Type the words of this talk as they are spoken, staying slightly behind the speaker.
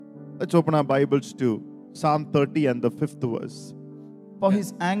Let's open our Bibles to Psalm 30 and the 5th verse. For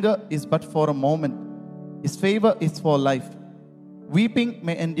his anger is but for a moment, his favor is for life. Weeping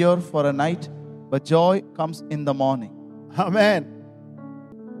may endure for a night, but joy comes in the morning. Amen.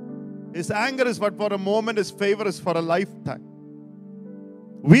 His anger is but for a moment, his favor is for a lifetime.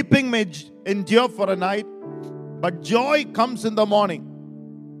 Weeping may endure for a night, but joy comes in the morning.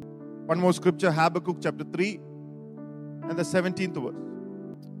 One more scripture, Habakkuk chapter 3 and the 17th verse.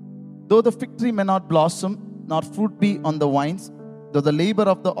 Though the fig tree may not blossom, nor fruit be on the vines, though the labor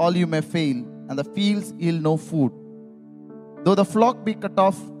of the olive may fail, and the fields yield no food, though the flock be cut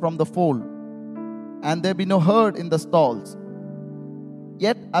off from the fold, and there be no herd in the stalls,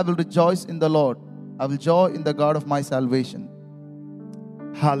 yet I will rejoice in the Lord. I will joy in the God of my salvation.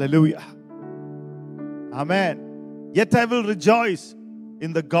 Hallelujah. Amen. Yet I will rejoice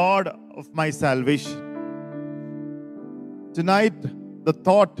in the God of my salvation. Tonight, the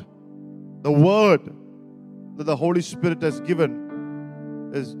thought, the word that the Holy Spirit has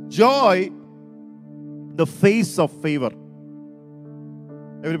given is joy, the face of favor.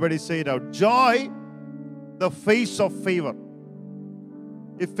 Everybody say it out. Joy, the face of favor.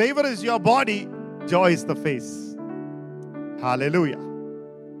 If favor is your body, joy is the face. Hallelujah.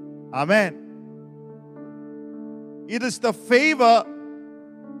 Amen. It is the favor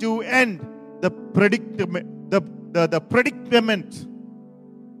to end the predicament. The predicament.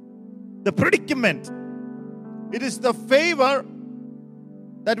 The predicament. It is the favor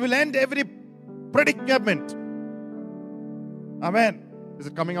that will end every predicament. Amen. Is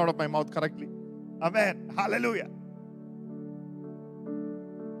it coming out of my mouth correctly? Amen. Hallelujah.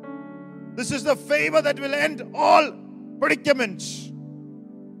 This is the favor that will end all predicaments.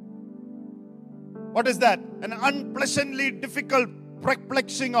 What is that? An unpleasantly difficult,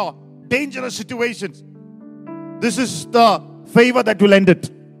 perplexing, or dangerous situations. This is the favor that will end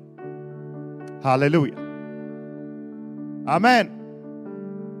it. Hallelujah. Amen.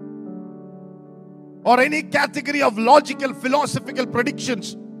 Or any category of logical, philosophical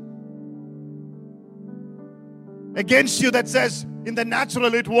predictions against you that says in the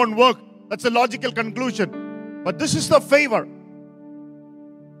natural it won't work. That's a logical conclusion. But this is the favor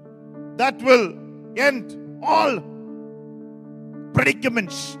that will end all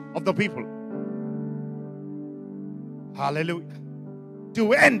predicaments of the people. Hallelujah.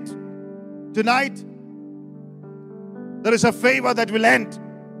 To end tonight, there is a favor that will end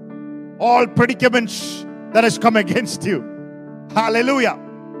all predicaments that has come against you. Hallelujah.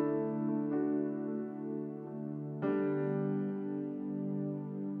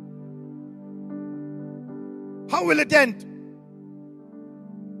 How will it end?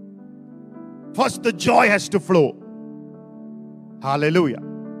 First, the joy has to flow. Hallelujah.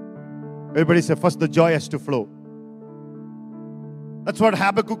 Everybody say, first the joy has to flow. That's what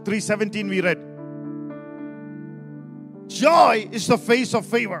Habakkuk 3:17 we read. Joy is the face of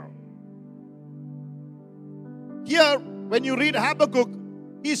favor. Here, when you read Habakkuk,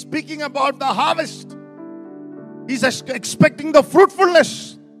 he's speaking about the harvest. He's expecting the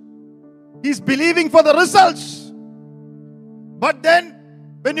fruitfulness. He's believing for the results. But then,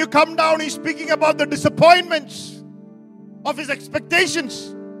 when you come down, he's speaking about the disappointments of his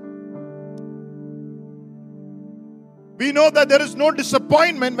expectations. We know that there is no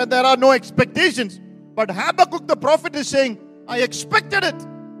disappointment when there are no expectations. But Habakkuk the prophet is saying, I expected it.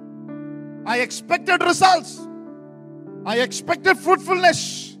 I expected results. I expected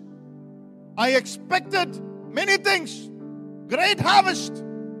fruitfulness. I expected many things. Great harvest.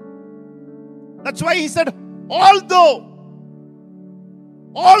 That's why he said, although,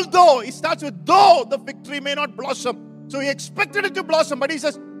 he starts with though the fig tree may not blossom. So he expected it to blossom, but he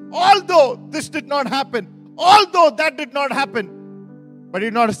says, although this did not happen, although that did not happen, but he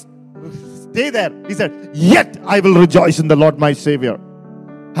did not stay there. He said, yet I will rejoice in the Lord my Savior.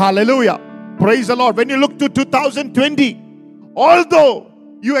 Hallelujah. Praise the Lord. When you look to 2020, although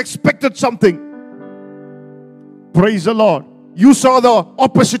you expected something, praise the Lord, you saw the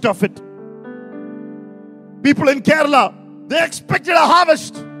opposite of it. People in Kerala, they expected a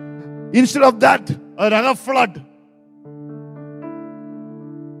harvest. Instead of that, another flood.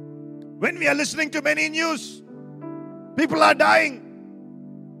 When we are listening to many news, people are dying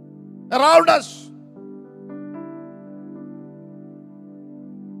around us.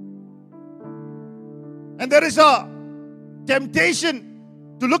 And there is a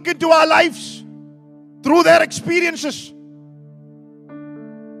temptation to look into our lives through their experiences.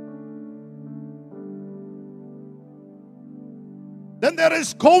 Then there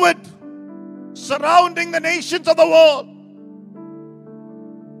is COVID surrounding the nations of the world.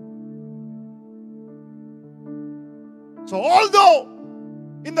 So although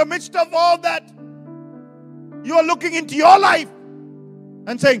In the midst of all that, you are looking into your life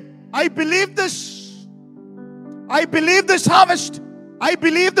and saying, I believe this. I believe this harvest. I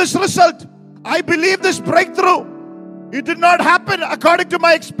believe this result. I believe this breakthrough. It did not happen according to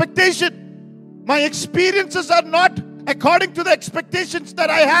my expectation. My experiences are not according to the expectations that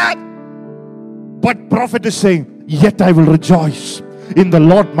I had. But prophet is saying, yet I will rejoice in the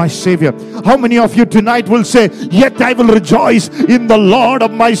Lord my Savior. How many of you tonight will say, yet I will rejoice in the Lord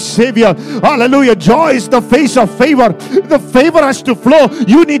of my Savior? Hallelujah. Joy is the face of favor. The favor has to flow.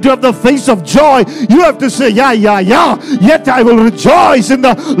 You need to have the face of joy. You have to say, yeah. Yet I will rejoice in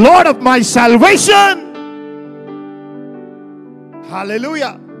the Lord of my salvation.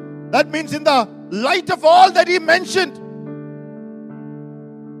 Hallelujah. That means in the light of all that he mentioned,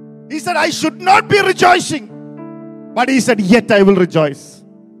 he said, I should not be rejoicing. But he said, yet I will rejoice.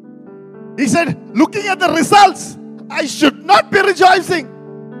 He said, looking at the results, I should not be rejoicing.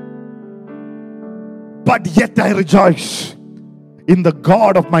 But yet I rejoice in the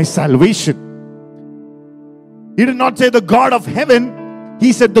God of my salvation. He did not say the God of heaven.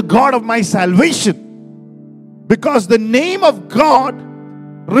 He said the God of my salvation. Because the name of God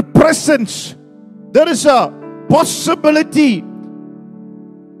represents, there is a possibility.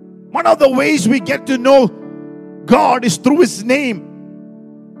 One of the ways we get to know God is through His name.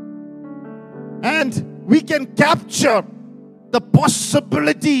 And we can capture the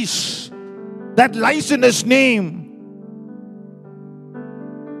possibilities that lies in His name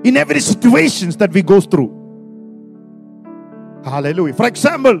in every situations that we go through. Hallelujah. For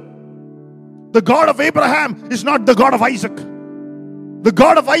example, the God of Abraham is not the God of Isaac. The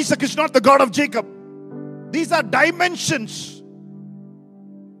God of Isaac is not the God of Jacob. These are dimensions.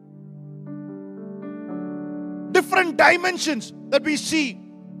 Different dimensions that we see.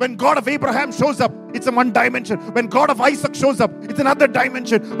 When God of Abraham shows up, it's in one dimension. When God of Isaac shows up, it's another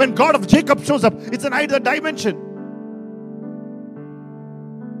dimension. When God of Jacob shows up, it's another dimension.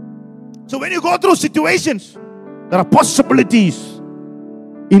 So when you go through situations, there are possibilities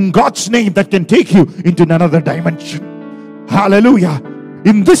in God's name that can take you into another dimension. Hallelujah.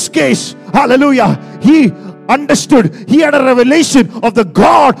 In this case, hallelujah, he understood. He had a revelation of the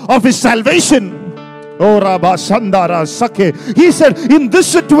God of his salvation. He said, in this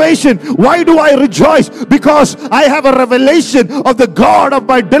situation, why do I rejoice? Because I have a revelation of the God of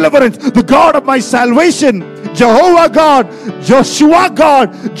my deliverance, the God of my salvation. Jehovah God, Joshua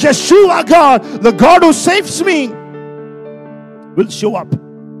God, Jeshua God, the God who saves me, will show up.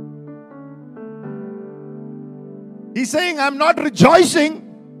 He's saying, I'm not rejoicing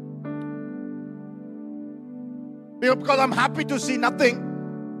because I'm happy to see nothing.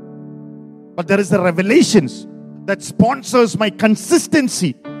 But there is a revelation that sponsors my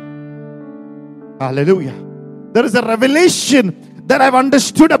consistency. Hallelujah. There is a revelation that I've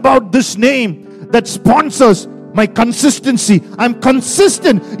understood about this name that sponsors my consistency. I'm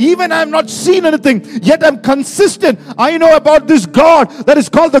consistent. Even I've not seen anything, yet I'm consistent. I know about this God that is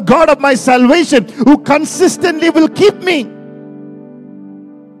called the God of my salvation, who consistently will keep me.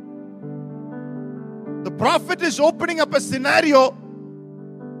 The prophet is opening up a scenario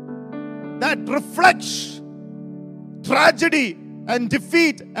that reflects tragedy and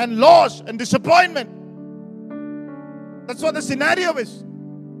defeat and loss and disappointment. That's what the scenario is.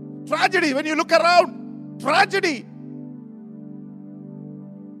 Tragedy. When you look around, tragedy.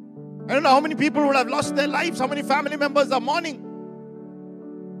 I don't know how many people would have lost their lives, how many family members are mourning.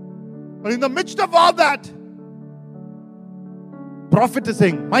 But in the midst of all that, prophet is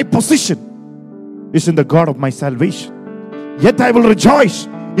saying, my position is in the God of my salvation. Yet I will rejoice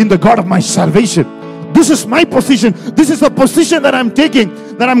in the God of my salvation. This is my position. This is the position that I'm taking,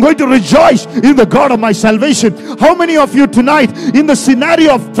 that I'm going to rejoice in the God of my salvation. How many of you tonight, in the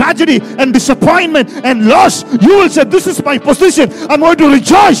scenario of tragedy and disappointment and loss, you will say, this is my position. I'm going to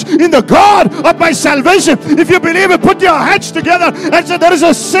rejoice in the God of my salvation. If you believe it, put your hands together and say, there is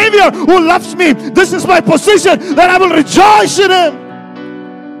a Savior who loves me. This is my position, that I will rejoice in Him.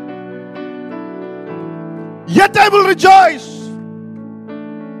 Yet I will rejoice.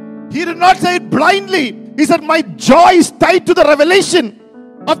 He did not say it blindly. He said, my joy is tied to the revelation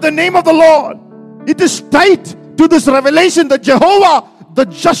of the name of the Lord. It is tied to this revelation, the Jehovah, the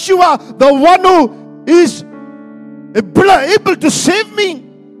Joshua, the one who is able to save me.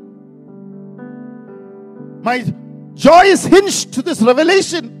 My joy is hinged to this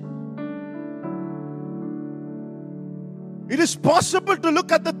revelation. It is possible to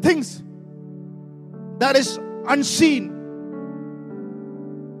look at the things that is unseen.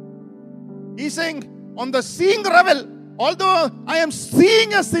 He's saying, on the seeing level, although I am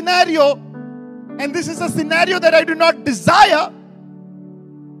seeing a scenario, and this is a scenario that I do not desire,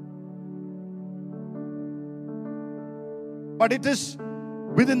 but it is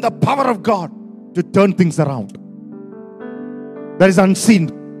within the power of God to turn things around. That is unseen.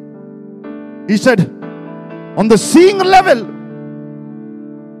 He said, on the seeing level,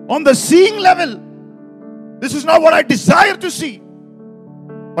 this is not what I desire to see.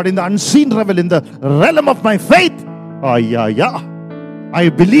 But in the unseen level, in the realm of my faith,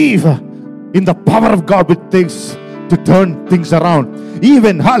 I believe in the power of God with things to turn things around.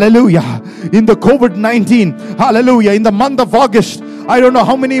 Even, hallelujah, in the COVID-19, hallelujah, in the month of August, I don't know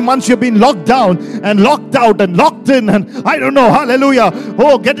how many months you've been locked down and locked out and locked in, and I don't know, hallelujah,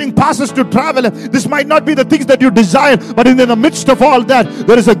 getting passes to travel. This might not be the things that you desire, but in the midst of all that,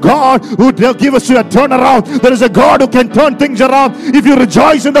 there is a God who will give us a turnaround. There is a God who can turn things around. If you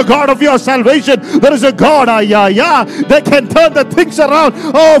rejoice in the God of your salvation, there is a God, that can turn the things around.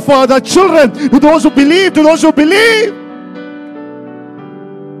 Oh, for the children, to those who believe,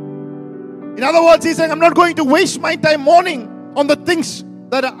 In other words, he's saying, I'm not going to waste my time mourning on the things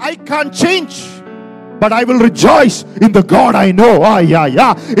that I can't change, but I will rejoice in the God I know.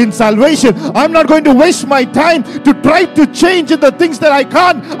 In salvation, I'm not going to waste my time to try to change in the things that I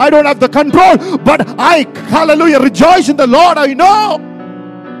can't. I don't have the control, but I, hallelujah, rejoice in the Lord I know.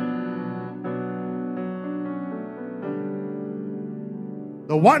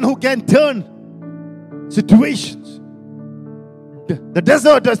 The one who can turn situations, the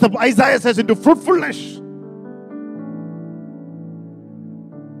desert, as Isaiah says, into fruitfulness.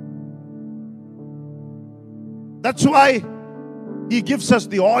 That's why he gives us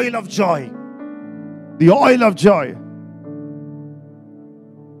the oil of joy. The oil of joy.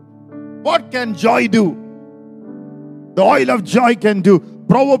 What can joy do? The oil of joy can do.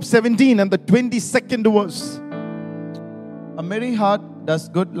 Proverbs 17 and the 22nd verse. A merry heart does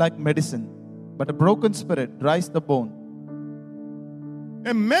good like medicine, but a broken spirit dries the bone.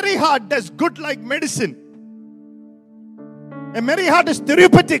 A merry heart does good like medicine. A merry heart is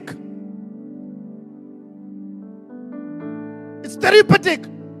therapeutic. It's therapeutic.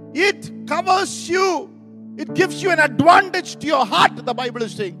 It covers you. It gives you an advantage to your heart, the Bible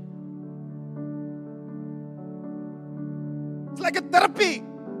is saying. It's like a therapy.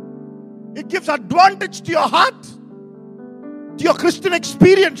 It gives advantage to your heart, to your Christian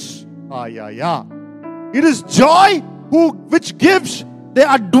experience. It is joy which gives the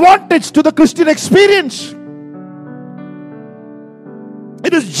advantage to the Christian experience.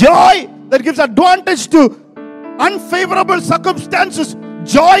 It is joy that gives advantage to unfavorable circumstances.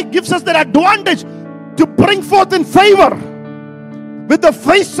 Joy gives us that advantage to bring forth in favor. With the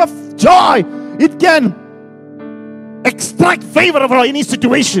face of joy, it can extract favor of any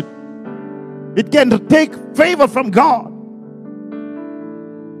situation. It can take favor from God.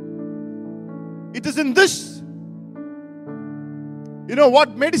 It is in this,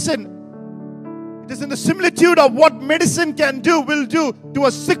 what medicine, it is in the similitude of what medicine will do to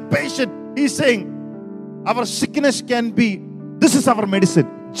a sick patient. He's saying, our sickness can be, this is our medicine,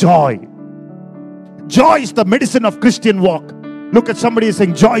 joy. Joy is the medicine of Christian walk. Look at somebody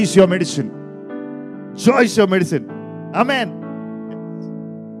saying, joy is your medicine. Joy is your medicine. Amen.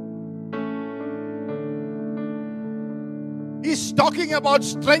 He's talking about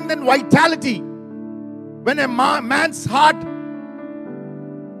strength and vitality. When a man's heart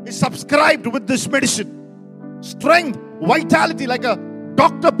is subscribed with this medicine, strength, vitality, like a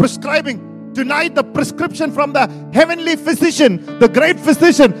doctor prescribing. Tonight, the prescription from the heavenly physician, the great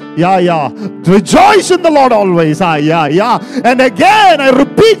physician. Rejoice in the Lord always. And again, I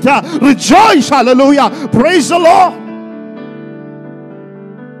repeat, rejoice. Hallelujah. Praise the Lord.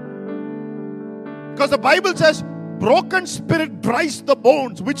 Because the Bible says, broken spirit dries the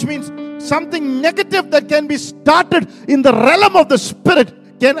bones, which means something negative that can be started in the realm of the spirit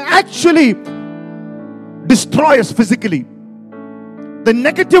can actually destroy us physically. The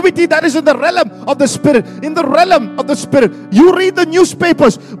negativity that is in the realm of the spirit, you read the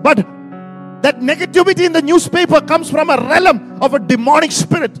newspapers, but that negativity in the newspaper comes from a realm of a demonic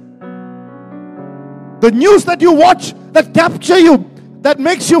spirit. The news that you watch that capture you, that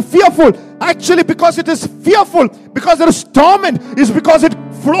makes you fearful, actually because it is fearful, because there is torment, is because it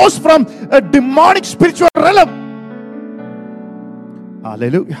flows from a demonic spiritual realm.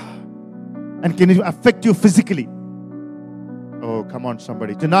 Hallelujah. And can it affect you physically? Oh, come on,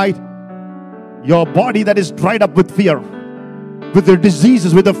 somebody. Tonight, your body that is dried up with fear, with the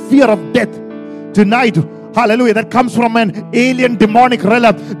diseases, with the fear of death. Tonight, hallelujah, that comes from an alien demonic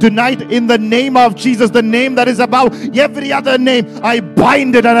realm. Tonight, in the name of Jesus, the name that is above every other name, I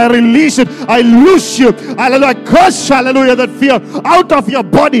bind it and I release it. I loose you. Hallelujah. I curse, hallelujah, that fear out of your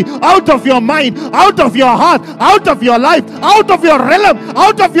body, out of your mind, out of your heart, out of your life, out of your realm,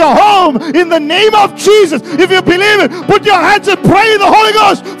 out of your home, in the name of Jesus. If you believe it, put your hands and pray in the Holy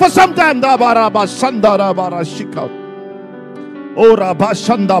Ghost for some time. Ora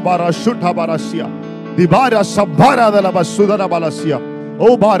bashanda bara shuta barasia. Dibara sambara de la basudara balasia.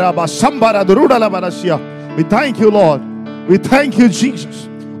 O bara basambara de ruda la balasia. We thank you, Lord. We thank you, Jesus.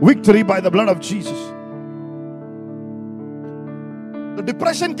 Victory by the blood of Jesus. The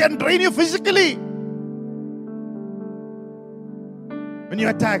depression can drain you physically. When you're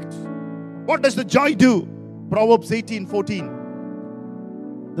attacked, what does the joy do? Proverbs 18:14.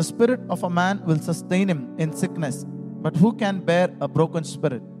 The spirit of a man will sustain him in sickness, but who can bear a broken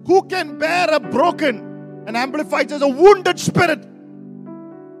spirit? Who can bear a broken, and amplified as a wounded spirit?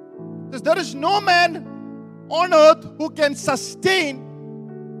 Says there is no man on earth who can sustain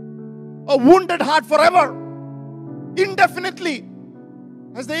a wounded heart forever, indefinitely.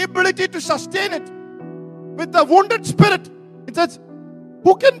 Has the ability to sustain it. With the wounded spirit, it says,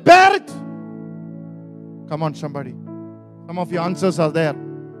 who can bear it? Come on, somebody. Some of your answers are there.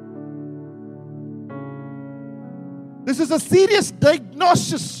 This is a serious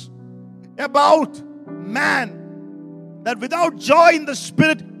diagnosis about man, that without joy in the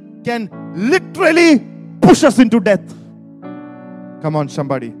spirit can literally push us into death. Come on,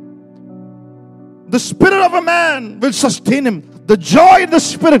 somebody. The spirit of a man will sustain him. The joy in the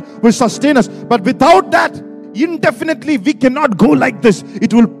spirit will sustain us. But without that, indefinitely we cannot go like this.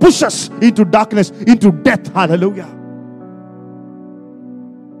 It will push us into darkness, into death. Hallelujah.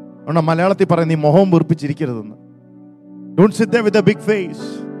 Don't sit there with a big face.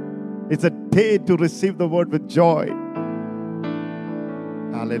 It's a day to receive the word with joy.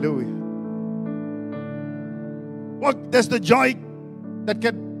 Hallelujah. What does the joy that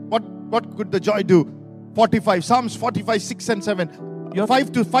can, what could the joy do? 45, Psalms 45, 6 and 7.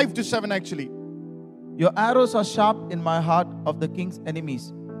 5 to 7 actually. Your arrows are sharp in my heart of the king's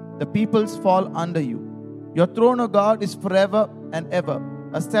enemies. The peoples fall under you. Your throne, O God, is forever and ever.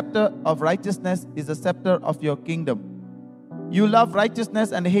 A scepter of righteousness is the scepter of your kingdom. You love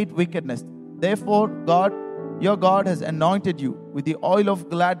righteousness and hate wickedness. Therefore, God, your God, has anointed you with the oil of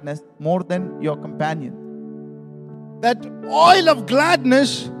gladness more than your companions. That oil of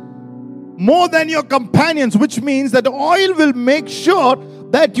gladness more than your companions, which means that oil will make sure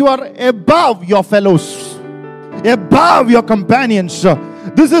that you are above your fellows, above your companions.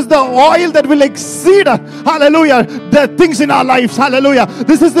 This is the oil that will exceed, hallelujah, the things in our lives. Hallelujah.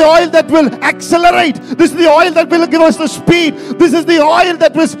 This is the oil that will accelerate. This is the oil that will give us the speed. This is the oil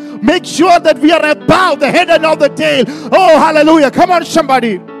that will make sure that we are above the head and not the tail. Oh, hallelujah. Come on,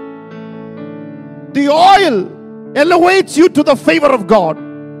 somebody. The oil elevates you to the favor of God.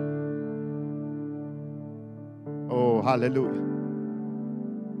 Oh, hallelujah.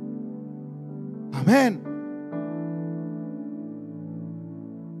 Amen.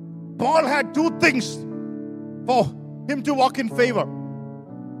 Paul had two things for him to walk in favor.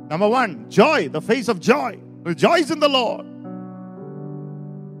 Number one, joy, the face of joy. Rejoice in the Lord.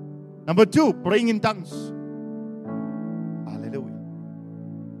 Number two, praying in tongues. Hallelujah.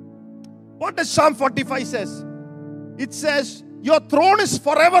 What does Psalm 45 says? It says, your throne is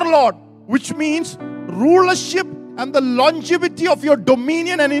forever, Lord, which means rulership and the longevity of your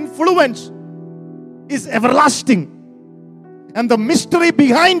dominion and influence is everlasting. And the mystery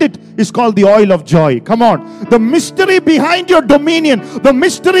behind it is called the oil of joy. Come on. The mystery behind your dominion, the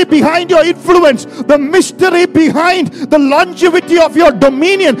mystery behind your influence, the mystery behind the longevity of your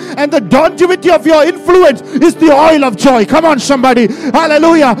dominion and the longevity of your influence is the oil of joy. Come on, somebody.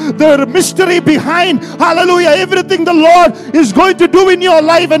 Hallelujah. The mystery behind, hallelujah, everything the Lord is going to do in your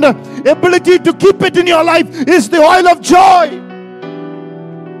life and the ability to keep it in your life is the oil of joy.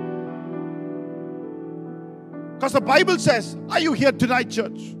 Because the Bible says, are you here tonight,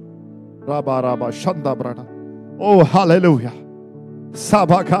 church? Rabba, rabba, shanda, brada. Oh, hallelujah.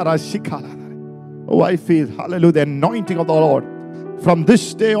 Sabakara, shikala. Oh, I feel, hallelujah, the anointing of the Lord. From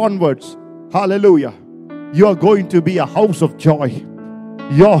this day onwards, hallelujah, you are going to be a house of joy.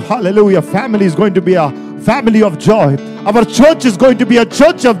 Your hallelujah family is going to be a family of joy. Our church is going to be a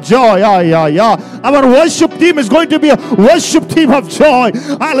church of joy. Our worship team is going to be a worship team of joy.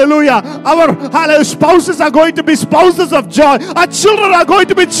 Hallelujah. Our spouses are going to be spouses of joy. Our children are going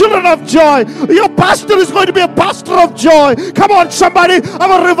to be children of joy. Your pastor is going to be a pastor of joy. Come on, somebody.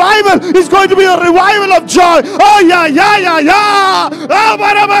 Our revival is going to be a revival of joy.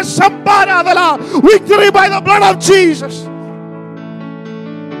 Victory by the blood of Jesus.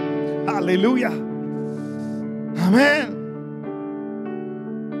 Hallelujah. Amen.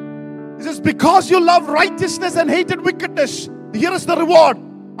 It is because you love righteousness and hated wickedness. Here is the reward.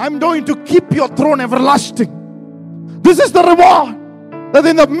 I'm going to keep your throne everlasting. This is the reward. That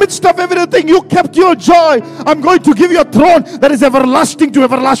in the midst of everything you kept your joy. I'm going to give you a throne that is everlasting to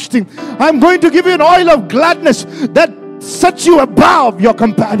everlasting. I'm going to give you an oil of gladness that sets you above your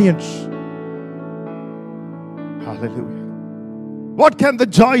companions. Hallelujah. What can the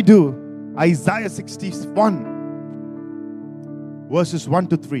joy do? Isaiah 61 verses 1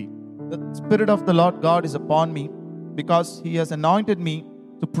 to 3. The Spirit of the Lord God is upon me, because He has anointed me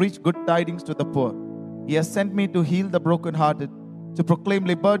to preach good tidings to the poor. He has sent me to heal the brokenhearted, to proclaim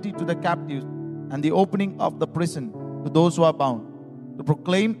liberty to the captives, and the opening of the prison to those who are bound, to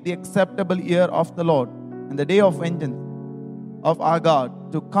proclaim the acceptable year of the Lord, and the day of vengeance of our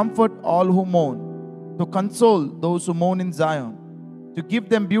God, to comfort all who mourn, to console those who mourn in Zion, to give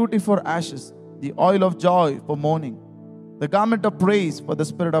them beauty for ashes, the oil of joy for mourning, the garment of praise for the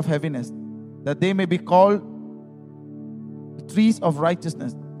spirit of heaviness, that they may be called the trees of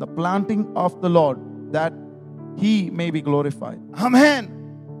righteousness, the planting of the Lord, that He may be glorified.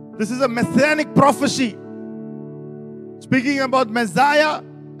 Amen. This is a messianic prophecy. Speaking about Messiah,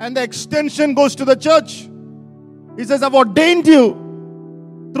 and the extension goes to the church. He says, I've ordained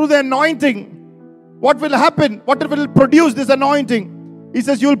you through the anointing. What will happen? What will produce this anointing? He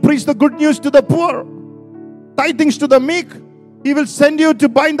says, you will preach the good news to the poor, tidings to the meek. He will send you to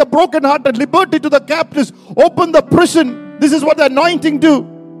bind the brokenhearted, liberty to the captives, open the prison. This is what the anointing do.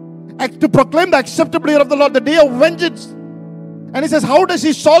 To proclaim the acceptable year of the Lord, the day of vengeance. And he says, how does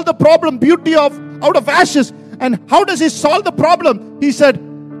He solve the problem? Beauty of out of ashes. And how does He solve the problem? He said,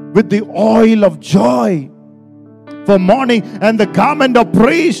 with the oil of joy for mourning and the garment of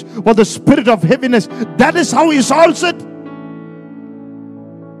praise for the spirit of heaviness. That is how He solves it.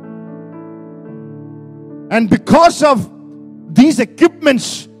 And because of these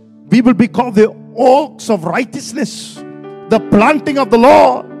equipments, we will be called the oaks of righteousness, the planting of the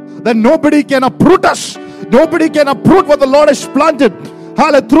Lord, that nobody can uproot us. Nobody can uproot what the Lord has planted.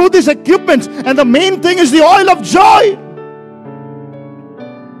 Hallelujah. Through these equipments. And the main thing is the oil of joy.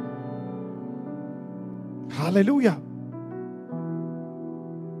 Hallelujah.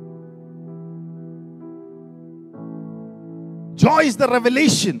 Joy is the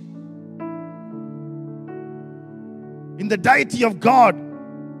revelation in the deity of God.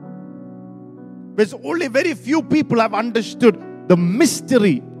 There's only very few people have understood the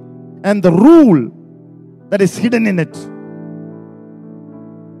mystery and the rule that is hidden in it.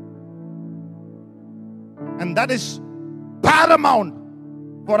 And that is paramount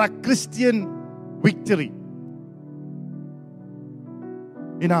for a Christian victory.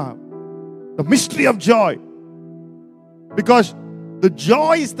 The mystery of joy. Because the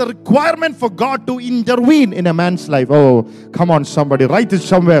joy is the requirement for God to intervene in a man's life. Oh, come on, somebody, write it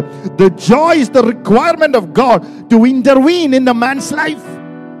somewhere. The joy is the requirement of God to intervene in a man's life.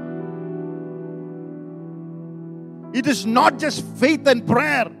 It is not just faith and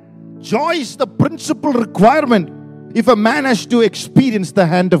prayer. Joy is the principal requirement if a man has to experience the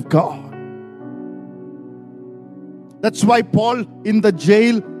hand of God. That's why Paul in the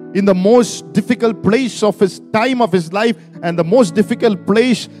jail, in the most difficult place of his time of his life, and the most difficult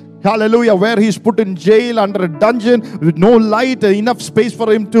place, hallelujah, where he's put in jail under a dungeon with no light and enough space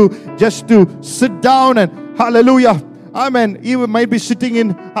for him to just to sit down, and hallelujah, amen, he might be sitting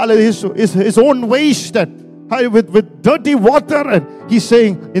in his own waste and with dirty water, and he's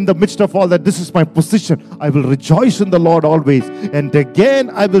saying in the midst of all that, this is my position. I will rejoice in the Lord always. And again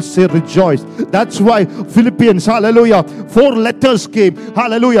I will say rejoice. That's why Philippians, hallelujah, 4 letters came,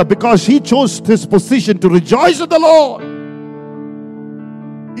 hallelujah, because he chose his position to rejoice in the Lord.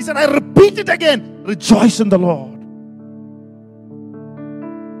 He said, I repeat it again, rejoice in the Lord.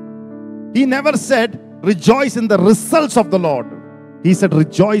 He never said rejoice in the results of the Lord. He said,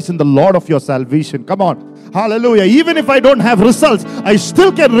 rejoice in the Lord of your salvation. Come on. Hallelujah. Even if I don't have results, I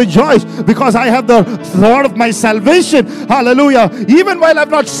still can rejoice because I have the Lord of my salvation. Hallelujah. Even while I've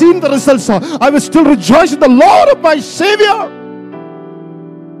not seen the results, I will still rejoice in the Lord of my Savior.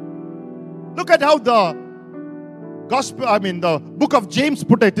 Look at how the the book of James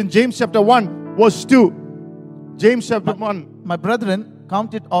put it in James chapter 1, verse 2. James chapter 1. My brethren,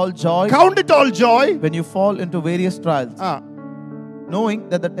 count it all joy Count it all joy. when you fall into various trials, knowing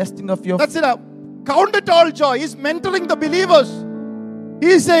that the testing of your That's it. Count it all joy. He's mentoring the believers.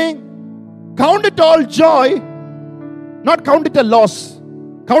 He's saying, count it all joy, not count it a loss.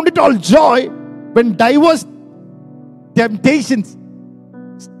 Count it all joy when diverse temptations,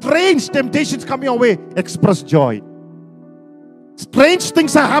 strange temptations come your way. Express joy. Strange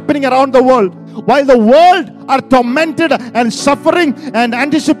things are happening around the world. While the world are tormented and suffering and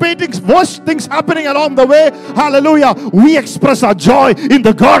anticipating worse things happening along the way, hallelujah, we express our joy in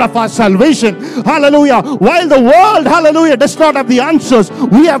the God of our salvation. Hallelujah. While the world, hallelujah, does not have the answers,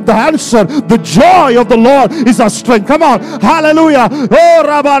 we have the answer. The joy of the Lord is our strength. Come on. Hallelujah. Oh,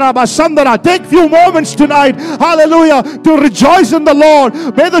 Rabba Sandara, take few moments tonight, hallelujah, to rejoice in the Lord.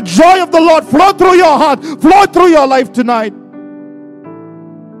 May the joy of the Lord flow through your heart, flow through your life tonight.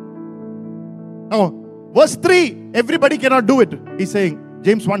 Now, verse 3, everybody cannot do it. He's saying,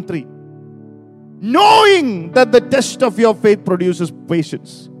 James 1:3, knowing that the test of your faith produces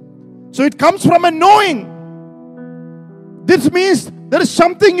patience. So it comes from a knowing. This means there is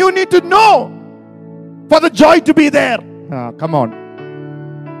something you need to know for the joy to be there. Come on.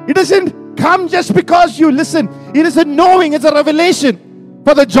 It doesn't come just because you listen. It is a knowing, it's a revelation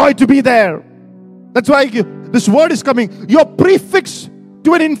for the joy to be there. That's why this word is coming. Your prefix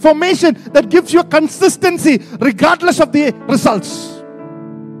to an information that gives you a consistency regardless of the results.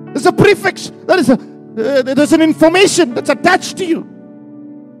 There's a prefix. There's an information that's attached to you.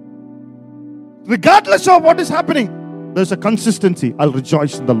 Regardless of what is happening, there's a consistency. I'll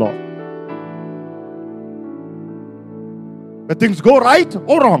rejoice in the Lord. When things go right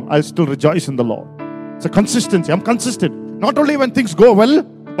or wrong, I'll still rejoice in the Lord. It's a consistency. I'm consistent. Not only when things go well,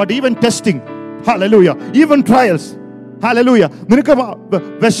 but even testing. Hallelujah. Even trials. Hallelujah. നിനക്ക്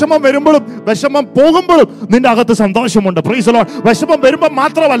വിഷമം വരുമ്പോഴും വിഷമം പോകുമ്പോഴും നിന്റെ അകത്ത് സന്തോഷമുണ്ട്. Praise the Lord. വിഷമം വരുമ്പോൾ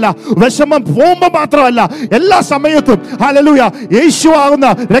മാത്രമല്ല, വിഷമം പോകുമ്പോൾ മാത്രമല്ല, എല്ലാ സമയത്തും ഹല്ലേലൂയ, യേശു ആകുന്ന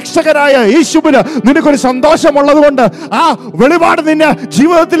രക്ഷകനായ യേശുവിന് നിനക്കൊരു സന്തോഷമുള്ളത് കൊണ്ട്, ആ വെളിപാട് നിന്നെ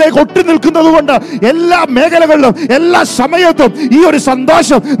ജീവിതത്തിലേക്ക് ഒട്ടി നിൽക്കുന്നത് കൊണ്ട്, എല്ലാ മേഖലകളിലും എല്ലാ സമയത്തും ഈ ഒരു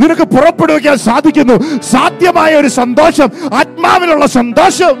സന്തോഷം നിനക്ക് പുറപ്പെടുവിക്കാൻ സാധിക്കുന്നു. സാധ്യമായ ഒരു സന്തോഷം, ആത്മാവിലുള്ള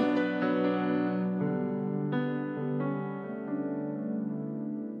സന്തോഷം.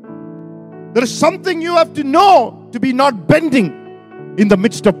 There is something you have to know to be not bending in the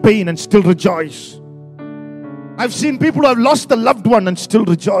midst of pain and still rejoice. I've seen people who have lost a loved one and still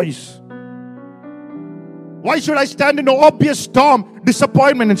rejoice. Why should I stand in an obvious storm,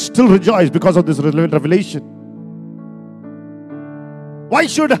 disappointment, and still rejoice because of this revelation? Why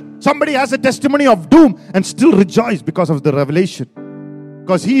should somebody has a testimony of doom and still rejoice because of the revelation?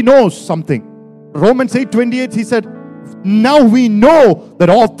 Because he knows something. Romans 8:28, he said, now we know that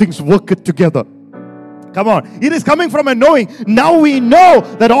all things work together. Come on. It is coming from a knowing. Now we know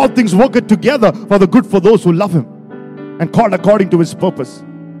that all things work together for the good for those who love him and called according to his purpose.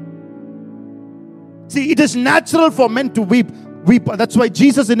 See, it is natural for men to weep. That's why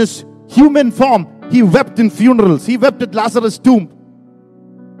Jesus in his human form, he wept in funerals. He wept at Lazarus' tomb.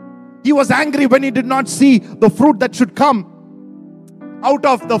 He was angry when he did not see the fruit that should come out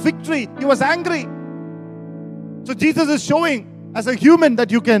of the fig tree. He was angry. So Jesus is showing as a human that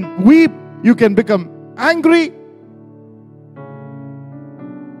you can weep, you can become angry.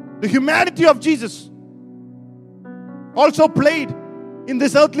 The humanity of Jesus also played in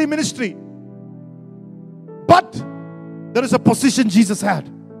this earthly ministry. But there is a position Jesus had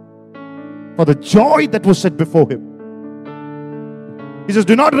for the joy that was set before him. He says,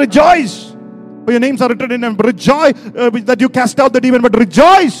 do not rejoice, for your names are written in heaven. Rejoice that you cast out the demon, but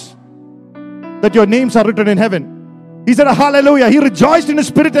rejoice that your names are written in heaven. He said, hallelujah. He rejoiced in his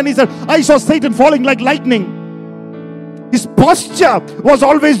spirit and he said, I saw Satan falling like lightning. His posture was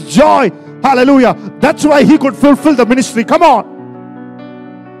always joy. Hallelujah. That's why he could fulfill the ministry. Come on.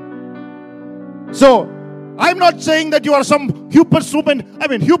 So, I'm not saying that you are some human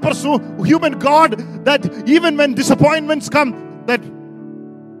God, that even when disappointments come, that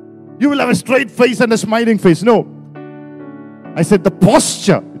you will have a straight face and a smiling face. No. I said the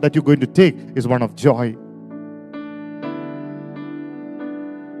posture that you're going to take is one of joy.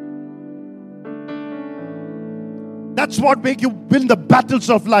 That's what makes you win the battles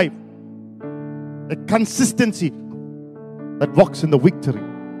of life. The consistency that walks in the victory.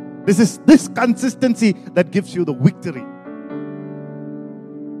 This is this consistency that gives you the victory.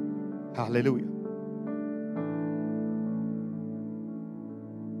 Hallelujah.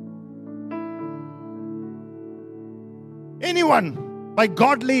 Anyone by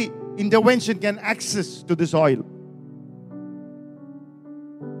godly intervention can access to this oil.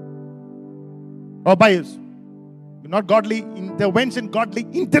 Or by not godly intervention, godly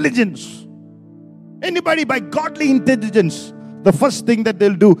intelligence. Anybody by godly intelligence, the first thing that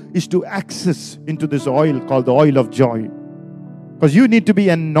they'll do is to access into this oil called the oil of joy. Because you need to be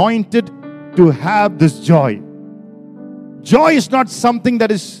anointed to have this joy. Joy is not something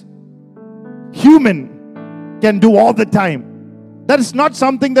that is human can do all the time. That is not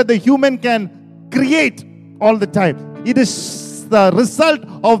something that the human can create all the time. It is the result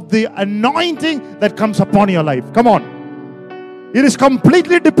of the anointing that comes upon your life. Come on. It is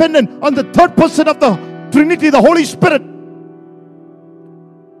completely dependent on the third person of the Trinity, the Holy Spirit.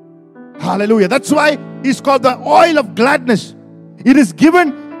 Hallelujah. That's why it's called the oil of gladness. It is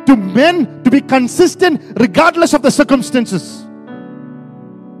given to men to be consistent regardless of the circumstances.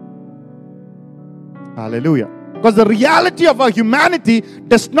 Hallelujah. Because the reality of our humanity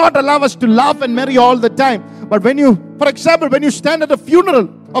does not allow us to laugh and merry all the time. But when you, for example, when you stand at a funeral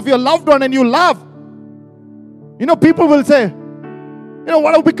of your loved one and you laugh, people will say,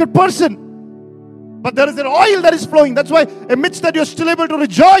 what a wicked person. But there is an oil that is flowing. That's why amidst that you're still able to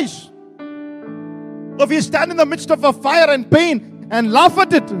rejoice. So if you stand in the midst of a fire and pain and laugh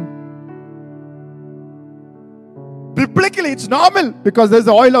at it, biblically it's normal because there's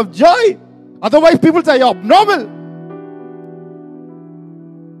the oil of joy. Otherwise people say you're abnormal.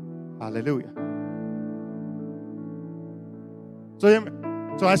 Hallelujah.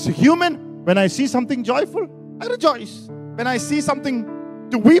 So as a human, when I see something joyful, I rejoice. When I see something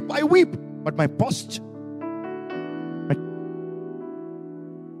to weep, I weep. But my posture.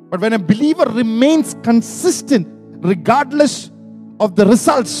 But when a believer remains consistent regardless of the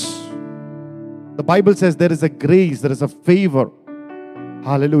results, the Bible says there is a grace, there is a favor.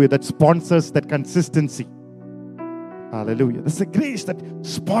 Hallelujah. That sponsors that consistency. Hallelujah. There's a grace that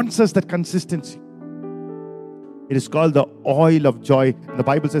sponsors that consistency. It is called the oil of joy. And the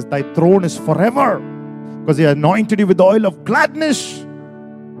Bible says thy throne is forever. Because he anointed you with the oil of gladness.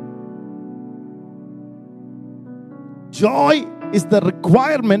 Joy is the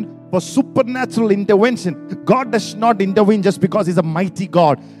requirement for supernatural intervention. God does not intervene just because he's a mighty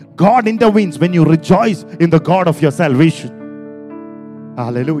God. God intervenes when you rejoice in the God of your salvation.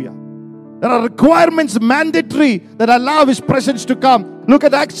 Hallelujah. There are requirements mandatory that allow his presence to come. Look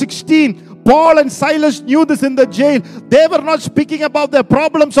at Acts 16. Paul and Silas knew this in the jail. They were not speaking about their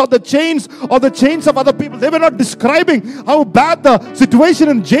problems or the chains of other people. They were not describing how bad the situation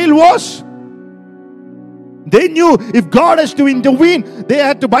in jail was. They knew if God has to intervene, they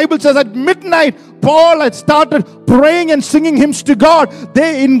had to. Bible says at midnight, Paul had started praying and singing hymns to God.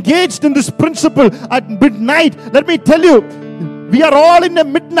 They engaged in this principle at midnight. Let me tell you, we are all in a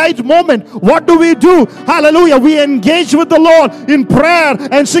midnight moment. What do? Hallelujah. We engage with the Lord in prayer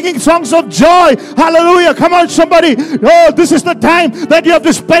and singing songs of joy. Hallelujah. Come on, somebody. Oh, this is the time that you have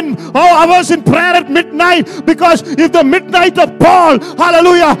to spend hours in prayer at midnight. Because if the midnight of Paul,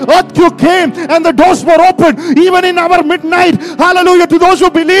 hallelujah, earthquake came and the doors were open, even in our midnight, hallelujah, to those who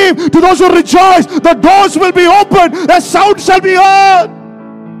believe, to those who rejoice, the doors will be open. The sound shall be heard.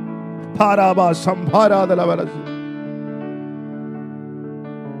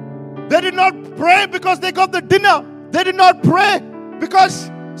 They did not pray because they got the dinner. They did not pray because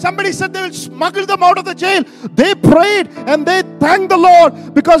somebody said they will smuggle them out of the jail. They prayed and they thanked the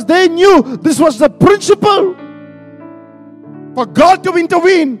Lord because they knew this was the principle for God to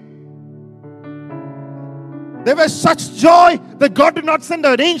intervene. There was such joy that God did not send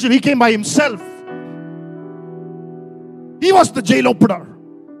an angel. He came by himself. He was the jail opener.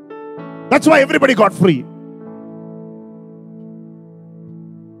 That's why everybody got free.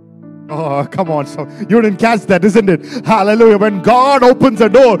 Oh, come on. So you didn't catch that, isn't it? Hallelujah. When God opens a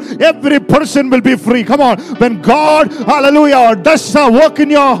door, every person will be free. Come on. When God, hallelujah, does work in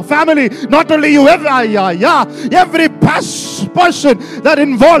your family, not only you, every person that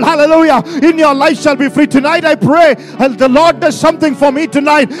involved, hallelujah, in your life shall be free. Tonight I pray the Lord does something for me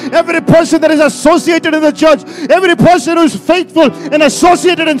tonight. Every person that is associated in the church, every person who is faithful and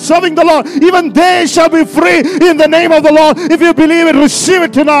associated in serving the Lord, even they shall be free in the name of the Lord. If you believe it, receive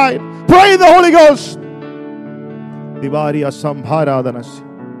it tonight. Pray in the Holy Ghost.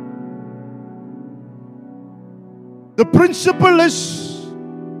 The principle is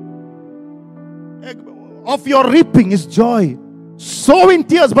of your reaping is joy. Sow in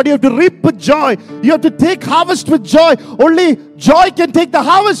tears, but you have to reap with joy. You have to take harvest with joy. Only joy can take the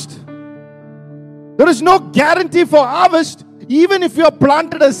harvest. There is no guarantee for harvest, even if you have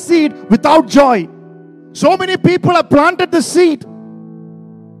planted a seed without joy. So many people have planted the seed,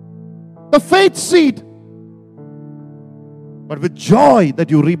 the faith seed, but with joy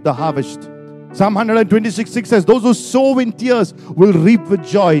that you reap the harvest. Psalm 126:6 says, those who sow in tears will reap with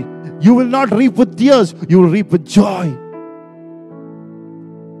joy. You will not reap with tears, you will reap with joy.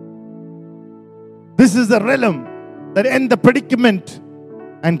 This is the realm that ends the predicament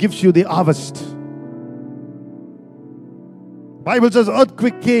and gives you the harvest. Bible says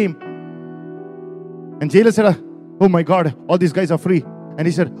earthquake came and jailer said, oh my God, all these guys are free. And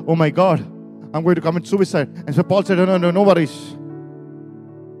he said, oh my God, I'm going to commit suicide. And so Paul said, no worries.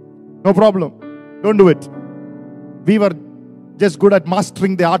 No problem. Don't do it. We were just good at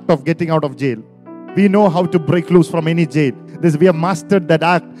mastering the art of getting out of jail. We know how to break loose from any jail. We have mastered that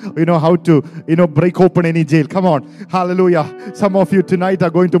act. We know how to, break open any jail. Come on. Hallelujah. Some of you tonight are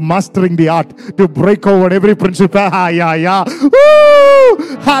going to mastering the art to break over every principle. Yeah. Woo!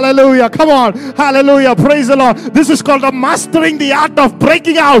 Hallelujah. Come on. Hallelujah. Praise the Lord. This is called a mastering the art of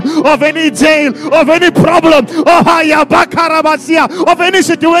breaking out of any jail, of any problem, of any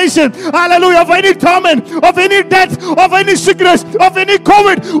situation. Hallelujah. Of any torment, of any death, of any sickness, of any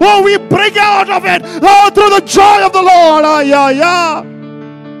COVID. Oh, we break out of it. Oh, through the joy of the Lord.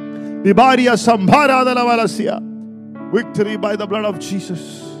 Victory by the blood of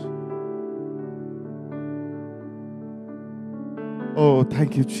Jesus. Oh,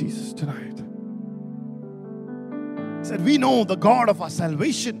 thank you, Jesus, tonight. He said, we know the God of our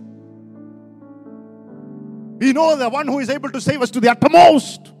salvation. We know the one who is able to save us to the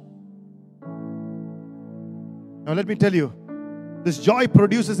uttermost. Now let me tell you, this joy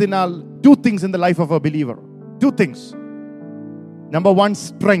produces in our two things in the life of a believer. Two things. Number one,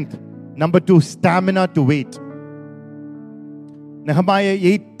 strength. Number two, stamina to wait. Nehemiah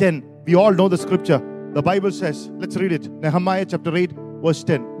 8:10. We all know the scripture. The Bible says, let's read it. Nehemiah chapter 8, verse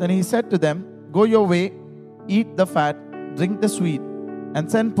 10. Then he said to them, go your way, eat the fat, drink the sweet,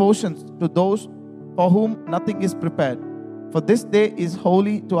 and send portions to those for whom nothing is prepared. For this day is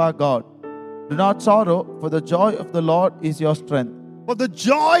holy to our God. Do not sorrow, for the joy of the Lord is your strength. For the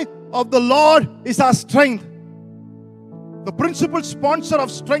joy of the Lord is our strength. The principal sponsor of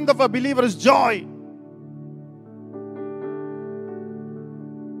strength of a believer is joy.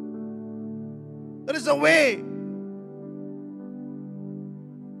 There is a way.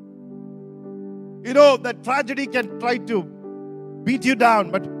 That tragedy can try to beat you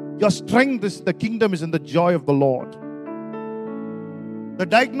down, but your strength is, the kingdom is in the joy of the Lord. The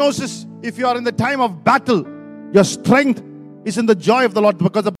diagnosis, if you are in the time of battle, your strength is in the joy of the Lord,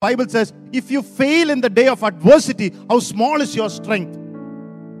 because the Bible says, if you fail in the day of adversity, how small is your strength?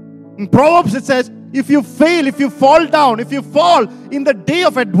 In Proverbs it says, if you fail, if you fall down, if you fall in the day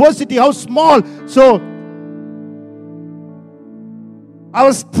of adversity, how small. So,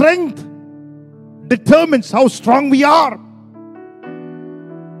 our strength determines how strong we are.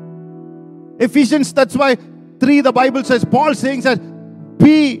 Ephesians, that's why 3, the Bible says, Paul saying that,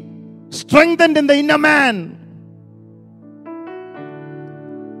 be strengthened in the inner man.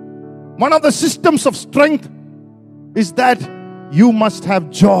 One of the systems of strength is that you must have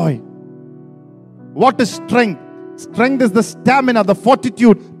joy. What is strength? Strength is the stamina, the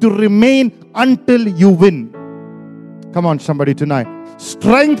fortitude to remain until you win. Come on, somebody tonight.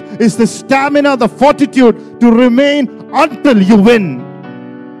 Strength is the stamina, the fortitude to remain until you win.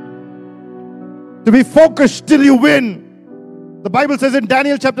 To be focused till you win. The Bible says in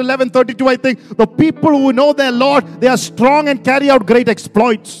Daniel chapter 11:32, I think, the people who know their Lord, they are strong and carry out great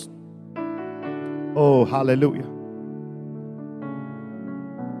exploits. Oh, hallelujah.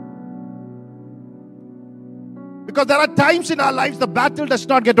 Because there are times in our lives the battle does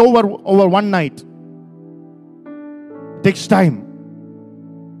not get over one night. It takes time.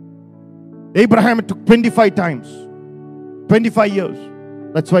 Abraham, it took 25 times. 25 years.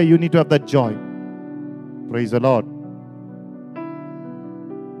 That's why you need to have that joy. Praise the Lord.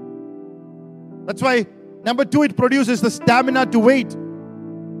 That's why, number 2, it produces the stamina to wait.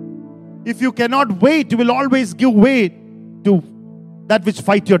 If you cannot wait, you will always give way to that which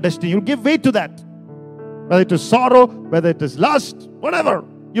fight your destiny. You'll give way to that. Whether it is sorrow, whether it is lust, whatever.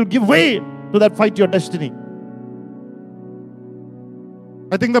 You'll give way to that fight your destiny.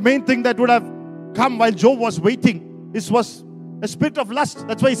 I think the main thing that would have come while Job was waiting, this was a spirit of lust.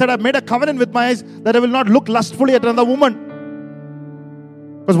 That's why he said, I've made a covenant with my eyes that I will not look lustfully at another woman.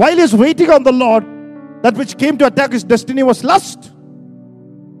 Because while he was waiting on the Lord, that which came to attack his destiny was lust.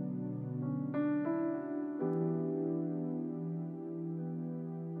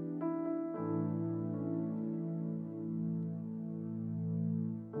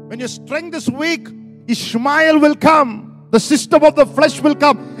 When your strength is weak, Ishmael will come. The system of the flesh will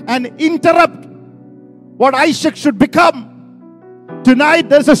come and interrupt what Isaac should become. Tonight,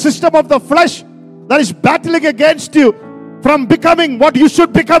 there's a system of the flesh that is battling against you from becoming what you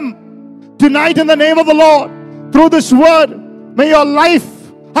should become. Tonight, in the name of the Lord, through this word, may your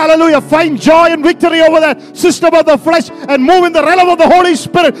life, Hallelujah. Find joy and victory over that system of the flesh and move in the realm of the Holy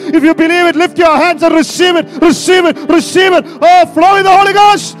Spirit. If you believe it, lift your hands and receive it. Receive it. Receive it. Oh, flow in the Holy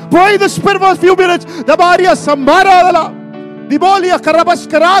Ghost. Pray in the Spirit for a few minutes. Dabaria Sambaradala. Dibolia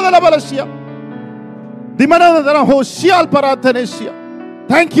Karabaskarada Balasia. Dimanadana Hosial Parathenesia.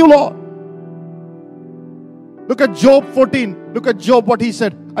 Thank you, Lord. Look at Job 14. Look at Job, what he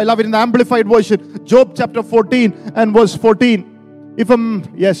said. I love it in the Amplified Version. Job chapter 14 and verse 14.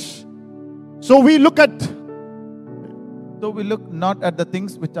 Yes. So we look not at the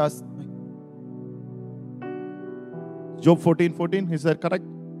things which are. Job 14:14. Is that correct?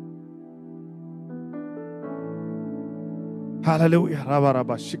 Hallelujah.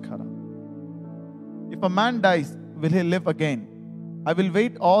 If a man dies, will he live again? I will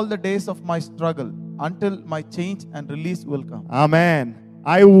wait all the days of my struggle until my change and release will come. Amen.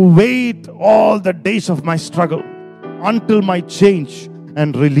 I will wait all the days of my struggle until my change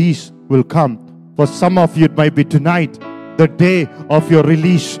and release will come. For some of you, it might be tonight, the day of your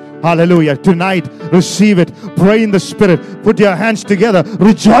release. Hallelujah. Tonight, receive it. Pray in the Spirit. Put your hands together.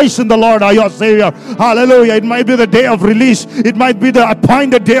 Rejoice in the Lord, our Savior. Hallelujah. It might be the day of release. It might be the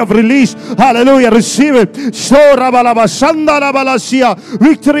appointed day of release. Hallelujah. Receive it.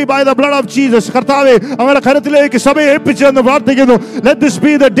 Victory by the blood of Jesus. Let this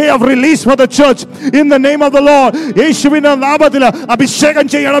be the day of release for the church. In the name of the Lord.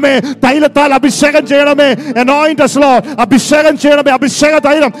 Anoint us, Lord.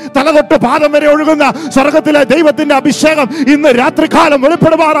 തലതൊട്ട് പാദം വരെ ഒഴുകുന്ന സ്വർഗ്ഗത്തിലെ ദൈവത്തിന്റെ അഭിഷേകം ഇന്ന് രാത്രികാലം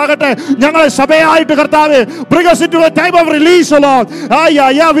വെളിപ്പെടുമാറാകട്ടെ. ഞങ്ങളെ സഭയായിട്ട് കർത്താവേ, bring us into a time of release, Lord.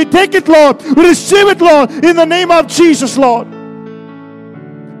 We take it, Lord. We receive it, Lord, in the name of Jesus, Lord.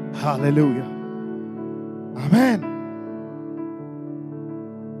 Hallelujah. Amen.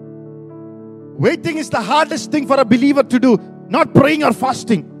 Waiting is the hardest thing for a believer to do, not praying or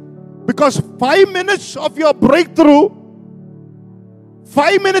fasting. Because 5 minutes of your breakthrough,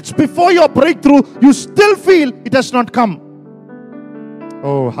 5 minutes before your breakthrough, you still feel it has not come.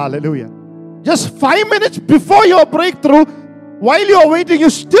 Oh, hallelujah. Just 5 minutes before your breakthrough, while you are waiting, you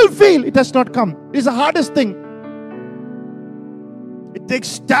still feel it has not come. It is the hardest thing. It takes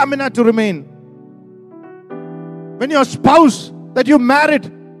stamina to remain. When your spouse that you married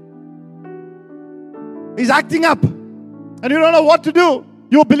is acting up and you don't know what to do,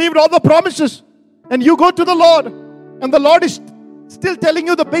 you believed all the promises and you go to the Lord, and the Lord is still telling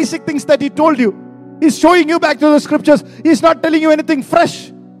you the basic things that He told you. He's showing you back to the scriptures. He's not telling you anything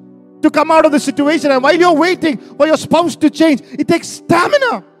fresh to come out of the situation. And while you're waiting for your spouse to change, it takes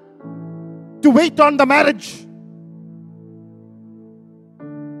stamina to wait on the marriage.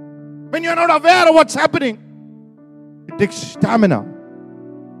 When you're not aware of what's happening, it takes stamina.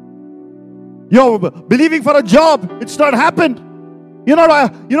 You're believing for a job, it's not happened. You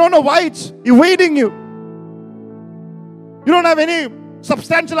don't know why it's evading you. You don't have any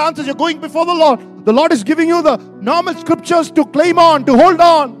substantial answers. You're going before the Lord. The Lord is giving you the normal scriptures to claim on, to hold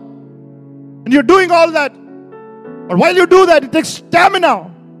on. And you're doing all that. But while you do that, it takes stamina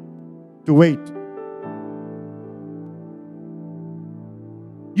to wait.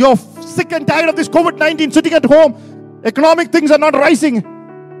 You're sick and tired of this COVID-19, sitting at home. Economic things are not rising.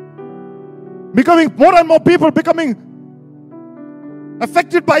 Becoming more and more people becoming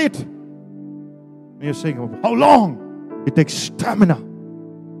affected by it. And you're saying, how long? It takes stamina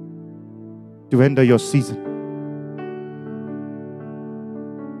to enter your season.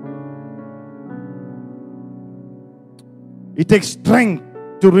 It takes strength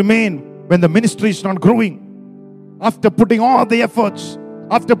to remain when the ministry is not growing. After putting all the efforts,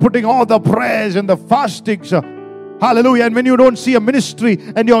 after putting all the prayers and the fastings, hallelujah. And when you don't see a ministry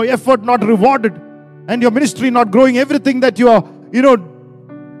and your effort not rewarded and your ministry not growing, everything that you are,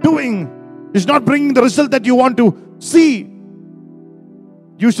 doing is not bringing the result that you want to see.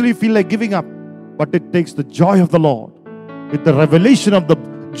 Usually you feel like giving up, but it takes the joy of the Lord, with the revelation of the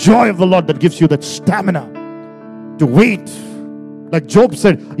joy of the Lord, that gives you that stamina to wait. Like Job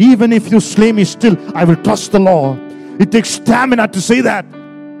said, even if you slay me, still I will trust the Lord. It takes stamina to say that.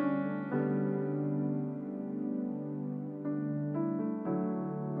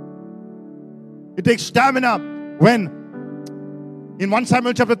 It takes stamina when in 1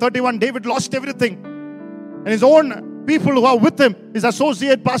 Samuel chapter 31, David lost everything. And his own people who are with him, his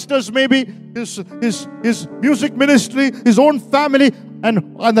associate pastors maybe, his music ministry, his own family, and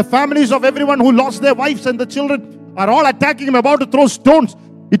the families of everyone who lost their wives and the children are all attacking him, about to throw stones.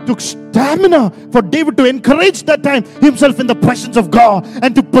 It took stamina for David to encourage that time himself in the presence of God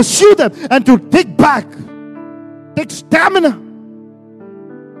and to pursue them and to take back. Take stamina.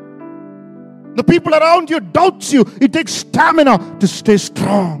 The people around you doubts you. It takes stamina to stay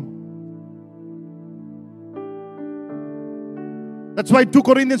strong. That's why 2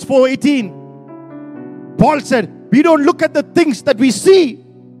 Corinthians 4:18, Paul said, we don't look at the things that we see,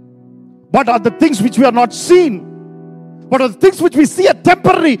 but are the things which we are not seen. But are the things which we see are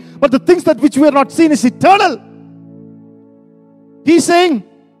temporary, but the things that which we are not seen is eternal. He's saying,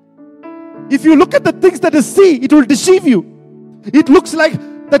 if you look at the things that is seen, it will deceive you. It looks like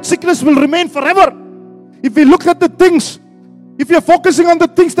that sickness will remain forever. If we look at the things, if you're focusing on the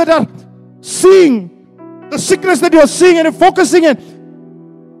things that are seeing, the sickness that you're seeing, and you're focusing in,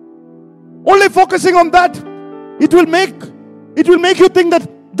 only focusing on that, it will make you think that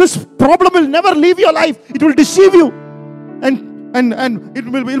this problem will never leave your life. It will deceive you. And it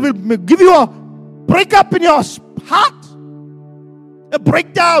will give you a breakup in your heart. A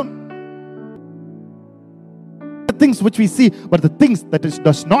breakdown. The things which we see, but the things that it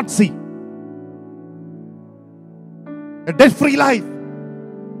does not see. A death-free life.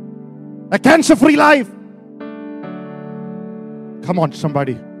 A cancer-free life. Come on,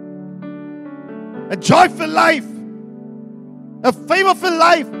 somebody. A joyful life. A favor-filled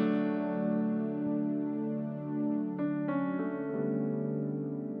life.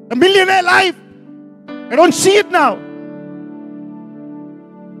 A millionaire life. I don't see it now.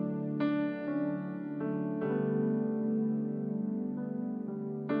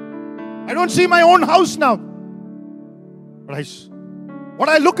 I don't see my own house now. But what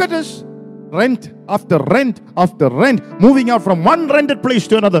I look at is rent after rent after rent, moving out from one rented place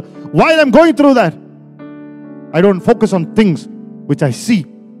to another. While I'm going through that, I don't focus on things which I see,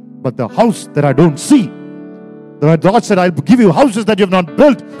 but the house that I don't see. The Lord said, I'll give you houses that you have not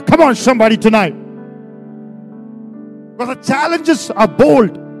built. Come on, somebody, tonight. Because the challenges are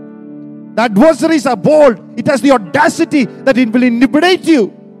bold. The adversaries are bold. It has the audacity that it will intimidate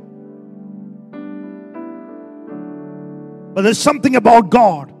you. But there's something about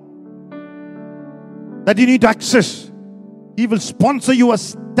God that you need to access. He will sponsor you a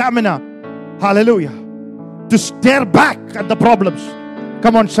stamina. Hallelujah. To stare back at the problems.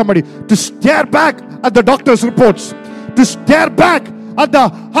 Come on, somebody. To stare back at the doctor's reports. To stare back at the,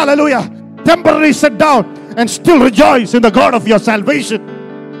 hallelujah, temporary sit down and still rejoice in the God of your salvation.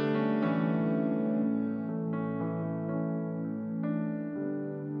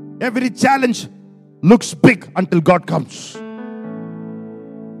 Every challenge looks big until God comes.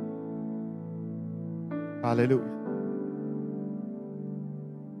 Hallelujah.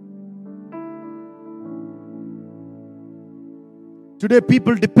 Today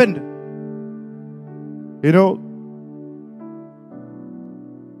people depend. You know,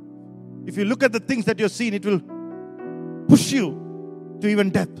 if you look at the things that you're seeing, it will push you to even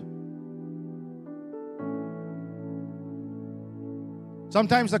death.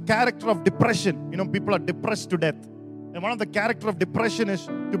 Sometimes the character of depression, you know, people are depressed to death. And one of the character of depression is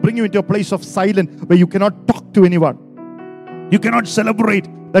to bring you into a place of silence where you cannot talk to anyone. You cannot celebrate.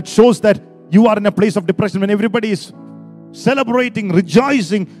 That shows that you are in a place of depression. When everybody is celebrating,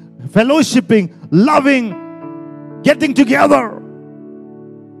 rejoicing, fellowshipping, loving, getting together,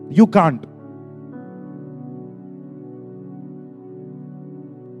 you can't.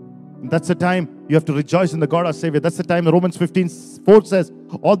 That's the time you have to rejoice in the God our Savior. That's the time Romans 15:4 says,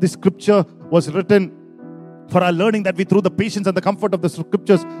 all the scripture was written for our learning, that we through the patience and the comfort of the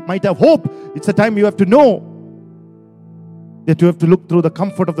scriptures might have hope. It's a time you have to know that you have to look through the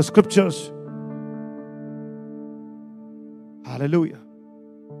comfort of the scriptures. Hallelujah.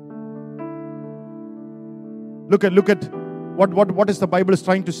 Look at what is the Bible is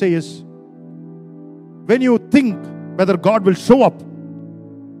trying to say is, when you think whether God will show up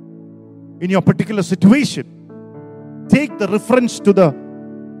in your particular situation, take the reference to the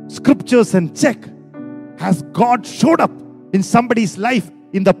scriptures and check, has God showed up in somebody's life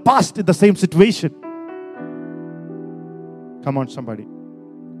in the past in the same situation? Come on, somebody.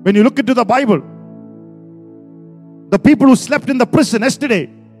 When you look into the Bible, the people who slept in the prison yesterday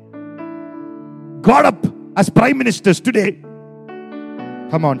got up as prime ministers today.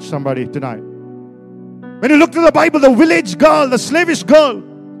 Come on, somebody, tonight. When you look to the Bible, the village girl, the slavish girl,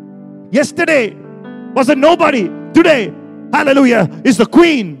 yesterday was a nobody. Today, hallelujah, is the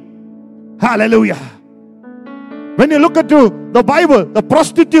queen. Hallelujah. When you look into the Bible, the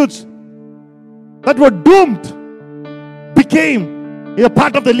prostitutes that were doomed became a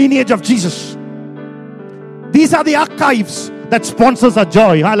part of the lineage of Jesus. These are the archives that sponsors our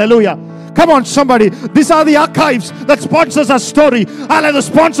joy. Hallelujah. Come on, somebody. These are the archives that sponsors our story. Hallelujah.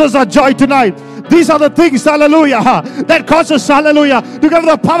 Sponsors our joy tonight. These are the things, hallelujah, that causes, hallelujah, to give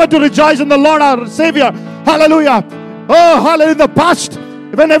the power to rejoice in the Lord our Savior. Hallelujah. Oh, hallelujah. In the past,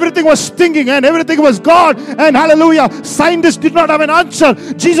 when everything was stinking and everything was gone, and hallelujah, scientists did not have an answer,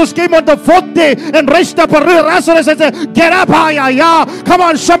 Jesus came on the fourth day and raised up a Lazarus and said, get up, yeah. Come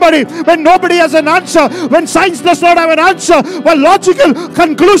on, somebody. When nobody has an answer, when science does not have an answer, when logical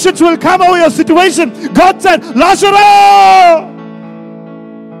conclusions will come over your situation, God said, Lazarus!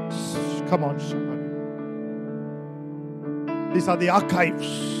 Come on, somebody. These are the archives.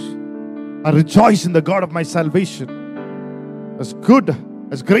 I rejoice in the God of my salvation. As good,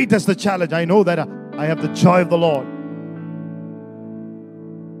 as great as the challenge, I know that I have the joy of the Lord.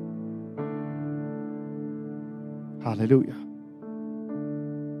 Hallelujah.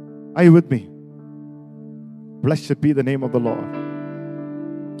 Are you with me? Blessed be the name of the Lord.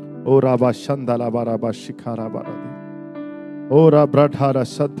 Ora bashandala baraba shikara baradi. Ora bradhara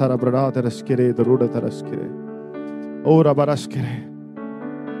sathara bradhara skire the ruda taraskire. Ora baraskire.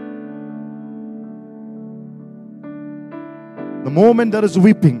 The moment there is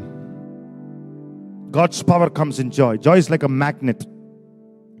weeping, God's power comes in joy. Joy is like a magnet.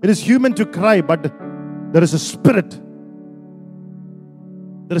 It is human to cry, but there is a spirit.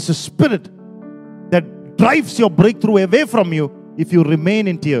 There is a spirit that drives your breakthrough away from you if you remain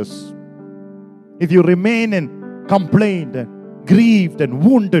in tears. If you remain in complaint and grieved and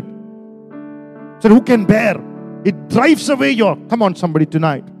wounded. So who can bear? It drives away your... Come on, somebody,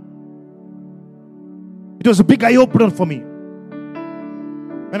 tonight. It was a big eye-opener for me.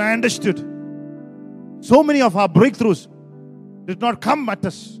 When I understood, so many of our breakthroughs did not come at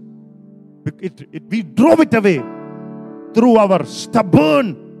us. We drove it away through our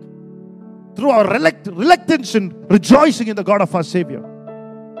stubborn, through our reluctance in rejoicing in the God of our Savior.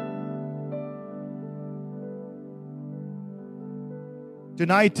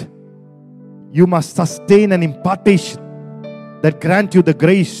 Tonight, you must sustain an impartation that grant you the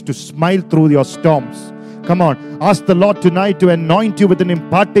grace to smile through your storms. Come on, ask the Lord tonight to anoint you with an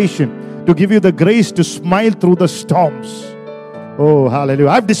impartation to give you the grace to smile through the storms. Oh, hallelujah.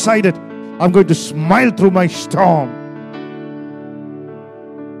 I've decided I'm going to smile through my storm.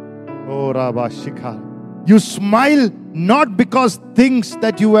 Oh, Rabashika. You smile not because things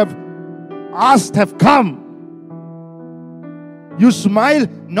that you have asked have come. You smile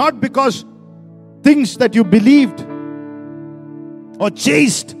not because things that you believed or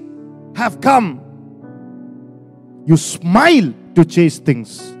chased have come. You smile to chase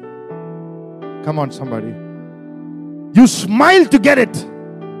things. Come on, somebody. You smile to get it.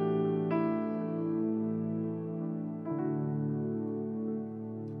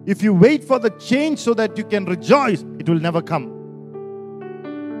 If you wait for the change so that you can rejoice, it will never come.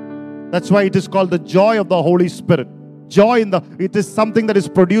 That's why it is called the joy of the Holy Spirit. It is something that is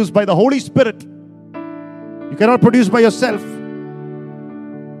produced by the Holy Spirit. You cannot produce by yourself.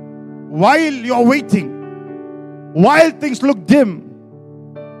 While you're waiting, while things look dim,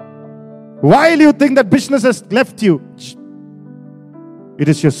 while you think that business has left you, it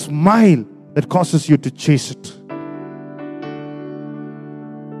is your smile that causes you to chase it.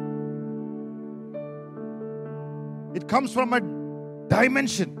 It comes from a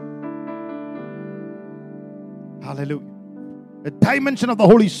dimension. Hallelujah. A dimension of the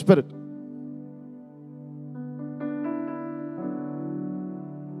Holy Spirit.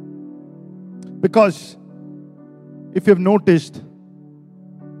 Because if you've noticed,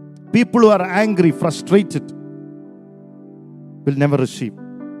 people who are angry, frustrated, will never receive.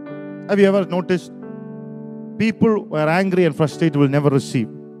 Have you ever noticed? People who are angry and frustrated will never receive.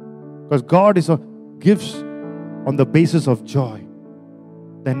 Because God gives on the basis of joy.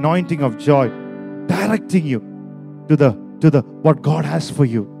 The anointing of joy. Directing you to the what God has for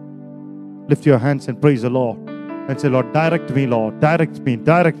you. Lift your hands and praise the Lord. And say, Lord, direct me, Lord. Direct me,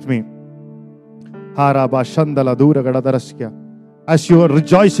 direct me. As you are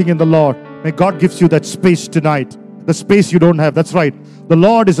rejoicing in the Lord, may God gives you that space tonight. The space you don't have. That's right. The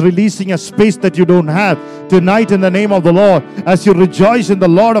Lord is releasing a space that you don't have tonight in the name of the Lord. As you rejoice in the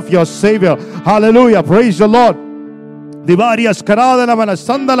Lord of your Savior. Hallelujah. Praise the Lord.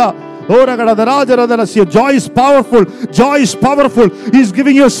 Your joy is powerful. Joy is powerful. He's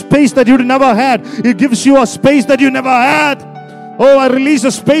giving you a space that you never had. He gives you a space that you never had. Oh, I release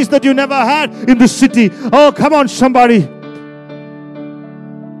a space that you never had in the city. Oh, come on, somebody.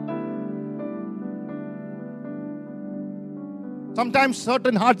 Sometimes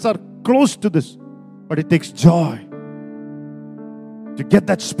certain hearts are close to this, but it takes joy to get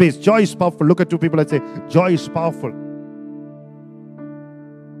that space. Joy is powerful. Look at two people and say, joy is powerful.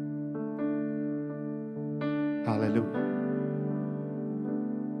 Hallelujah.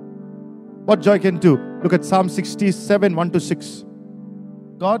 What joy can do? Look at Psalm 67, 1-6.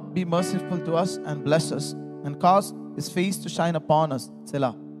 God be merciful to us and bless us, and cause his face to shine upon us.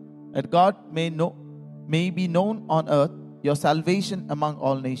 Selah. That God may be known on earth, your salvation among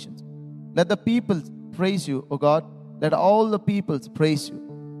all nations. Let the peoples praise you, O God. Let all the peoples praise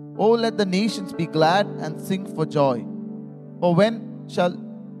you. Oh, let the nations be glad and sing for joy.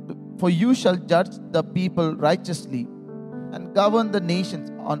 For you shall judge the people righteously and govern the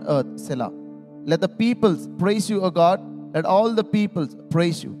nations on earth. Selah. Let the peoples praise you, O God. Let all the peoples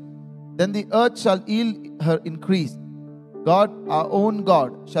praise you. Then the earth shall yield her increase. God, our own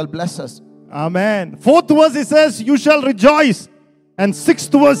God, shall bless us. Amen. Fourth verse he says, you shall rejoice. And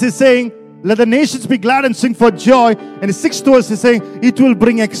sixth verse is saying, let the nations be glad and sing for joy. And the sixth verse is saying, it will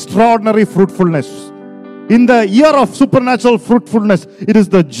bring extraordinary fruitfulness. In the year of supernatural fruitfulness, it is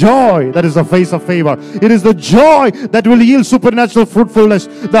the joy that is the face of favor. It is the joy that will yield supernatural fruitfulness.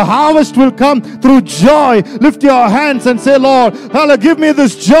 The harvest will come through joy. Lift your hands and say, Lord, hallelujah, give me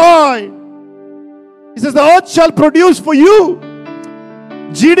this joy. He says, the earth shall produce for you.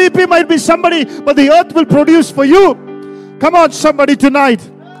 GDP might be somebody, but the earth will produce for you. Come on, somebody tonight.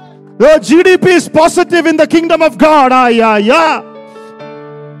 The GDP is positive in the kingdom of God.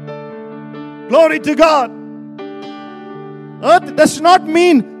 Glory to God. Earth does not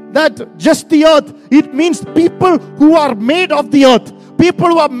mean that just the earth. It means people who are made of the earth. People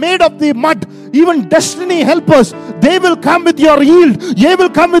who are made of the mud. Even destiny helpers. They will come with your yield. They will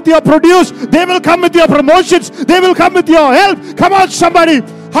come with your produce. They will come with your promotions. They will come with your help. Come on, somebody.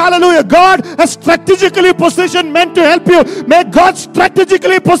 Hallelujah. God has strategically positioned men to help you. May God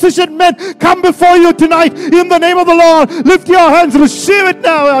strategically positioned men come before you tonight. In the name of the Lord. Lift your hands. Receive it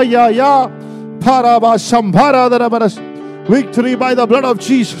now. Victory by the blood of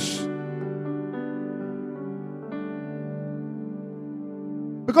Jesus.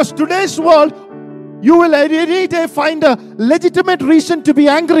 Because today's world, you will any day find a legitimate reason to be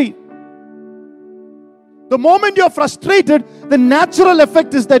angry. The moment you're frustrated, the natural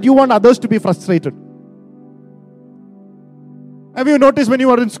effect is that you want others to be frustrated. Have you noticed when you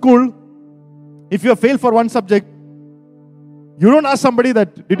are in school, if you have failed for one subject, you don't ask somebody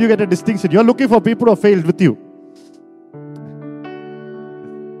that, did you get a distinction? You're looking for people who have failed with you.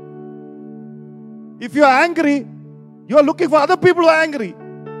 If you are angry, you are looking for other people who are angry.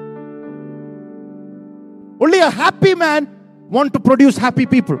 Only a happy man wants to produce happy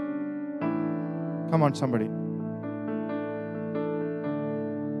people. Come on, somebody.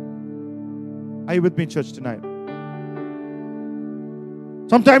 Are you with me in church tonight?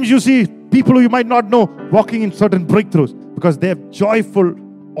 Sometimes you see people who you might not know walking in certain breakthroughs because they are joyful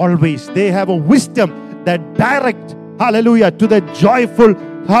always. They have a wisdom that direct, hallelujah, to the joyful,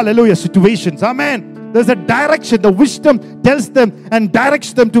 hallelujah, situations. Amen. There's a direction. The wisdom tells them and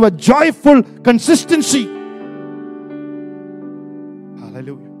directs them to a joyful consistency.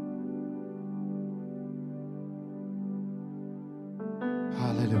 Hallelujah.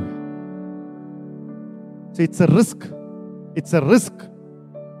 Hallelujah. See, it's a risk. It's a risk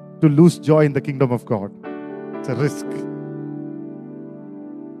to lose joy in the kingdom of God. It's a risk.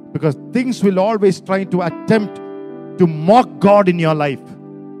 Because things will always try to attempt to mock God in your life.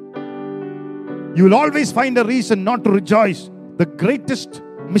 You will always find a reason not to rejoice. The greatest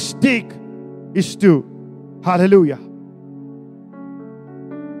mistake is to, hallelujah,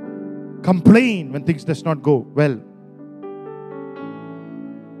 complain when things does not go well.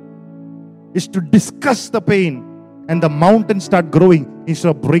 Is to discuss the pain and the mountains start growing instead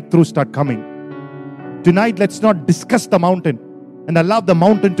of breakthroughs start coming. Tonight, let's not discuss the mountain and allow the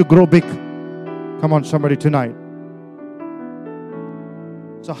mountain to grow big. Come on, somebody tonight.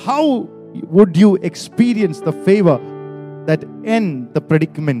 So how would you experience the favor that end the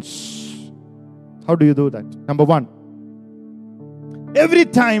predicaments? How do you do that? Number one, every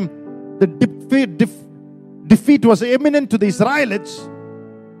time the defeat was imminent to the Israelites,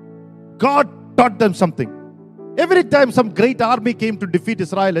 God taught them something. Every time some great army came to defeat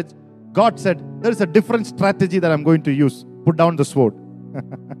Israelites, God said, there is a different strategy that I'm going to use. Put down the sword.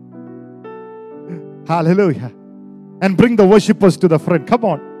 Hallelujah. And bring the worshippers to the front. Come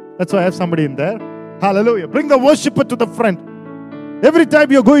on. That's why I have somebody in there. Hallelujah. Bring the worshipper to the front. Every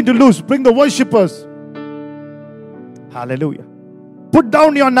time you're going to lose, bring the worshippers. Hallelujah. Put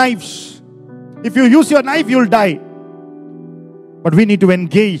down your knives. If you use your knife, you'll die. But we need to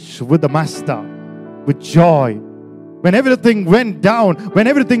engage with the Master with joy. When everything went down, when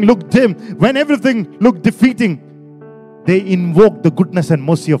everything looked dim, when everything looked defeating, they invoked the goodness and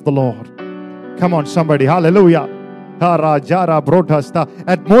mercy of the Lord. Come on, somebody. Hallelujah. The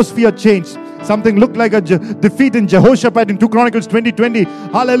atmosphere changed. Something looked like a defeat in Jehoshaphat in 2 Chronicles 20:20.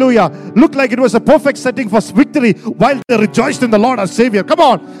 Hallelujah. Looked like it was a perfect setting for victory while they rejoiced in the Lord as Savior. Come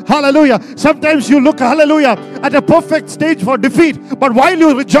on. Hallelujah. Sometimes you look, hallelujah, at a perfect stage for defeat. But while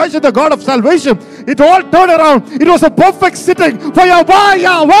you rejoice in the God of salvation, it all turned around. It was a perfect sitting for your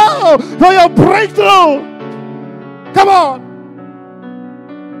wow, for your breakthrough. Come on.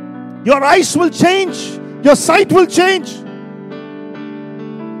 Your eyes will change. Your sight will change.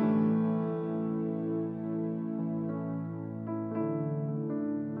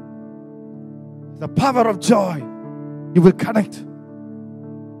 The power of joy. You will connect.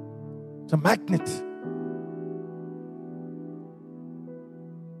 It's a magnet.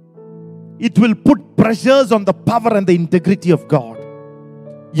 It will put pressures on the power and the integrity of God.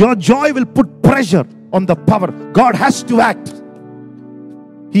 Your joy will put pressure on the power. God has to act.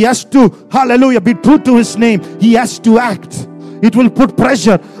 He has to, hallelujah, be true to His name. He has to act. It will put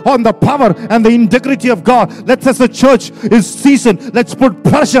pressure on the power and the integrity of God. Let's, as a church is seasoned, let's put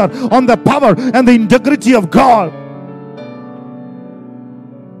pressure on the power and the integrity of God.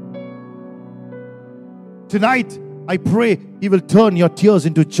 Tonight, I pray He will turn your tears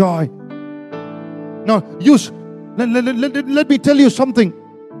into joy. Now, let me tell you something.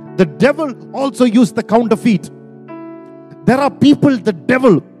 The devil also used the counterfeit. There are people the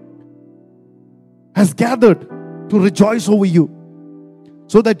devil has gathered to rejoice over you,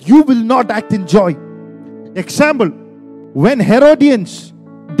 so that you will not act in joy. Example, when Herodians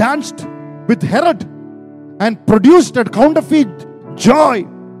danced with Herod and produced a counterfeit joy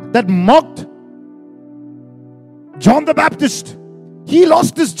that mocked John the Baptist, he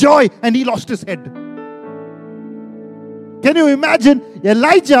lost his joy and he lost his head. Can you imagine?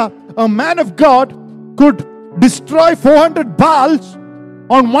 Elijah, a man of God, could destroy 400 Baals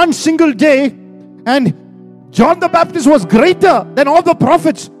on one single day, and John the Baptist was greater than all the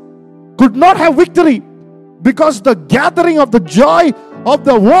prophets, could not have victory because the gathering of the joy of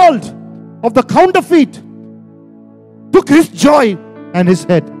the world, of the counterfeit, took his joy and his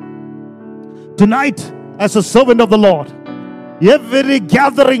head. Tonight, as a servant of the Lord, every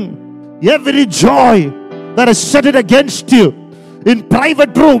gathering, every joy that is set it against you in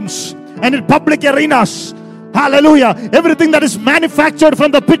private rooms and in public arenas, hallelujah, everything that is manufactured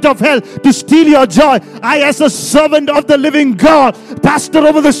from the pit of hell to steal your joy, I, as a servant of the living God, pastor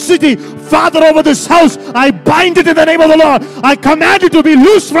over the city, father over this house, I bind it in the name of the Lord. I command it to be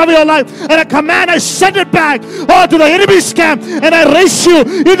loosed from your life, and I send it back to the enemy's camp, and I raise you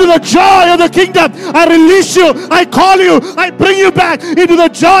into the joy of the kingdom. I release you, I call you, I bring you back into the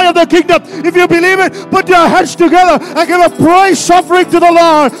joy of the kingdom. If you believe it, put your hands together and give a praise offering to the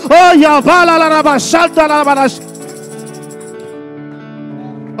Lord. Oh, yeah,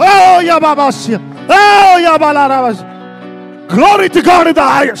 oh, yeah, Babasya. Oh, yeah, Balarabas. Glory to God in the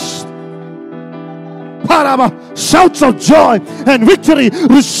highest. Parama, shouts of joy and victory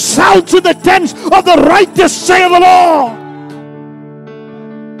resounds in the tents of the righteous, say of the Lord.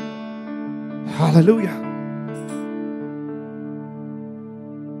 Hallelujah.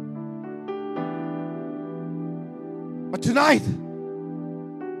 But tonight,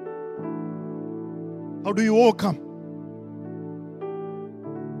 how do you overcome?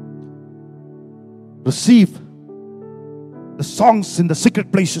 Receive the songs in the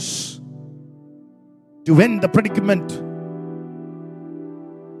secret places to end the predicament.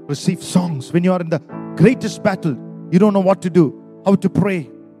 Receive songs when you are in the greatest battle. You don't know what to do, how to pray.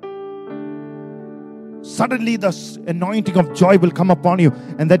 Suddenly the anointing of joy will come upon you,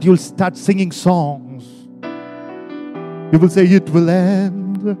 and that you'll start singing songs. You will say, it will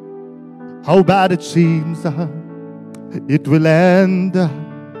end. How bad it seems. It will end.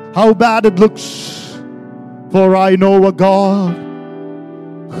 How bad it looks. For I know a God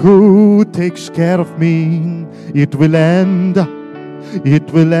who takes care of me. It will end.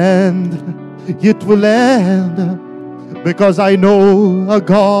 It will end. It will end. Because I know a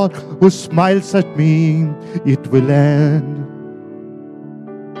God who smiles at me. It will end.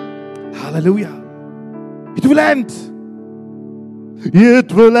 Hallelujah. It will end.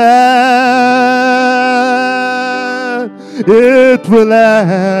 It will end. It will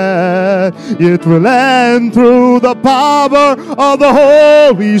end. It will end through the power of the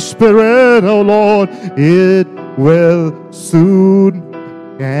Holy Spirit, oh Lord. It will soon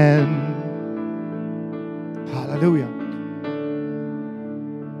end. Hallelujah.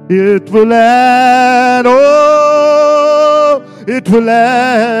 It will end. Oh, it will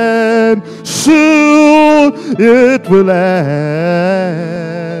end. Soon it will end.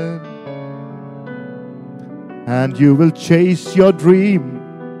 And you will chase your dream.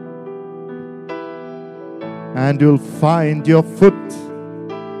 and you'll find your foot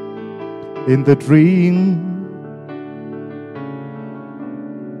in the dream.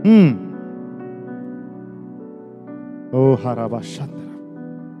 Oh, Harabashandra.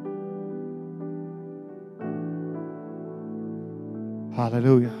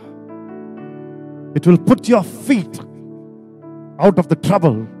 Hallelujah. It will put your feet out of the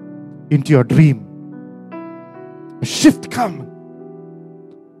trouble into your dream. A shift come.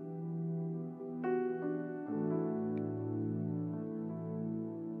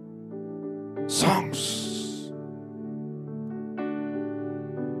 Songs.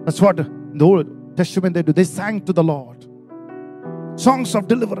 That's what in the Old Testament they do. They sang to the Lord. Songs of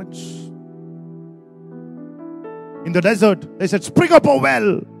deliverance. In the desert, they said, spring up, O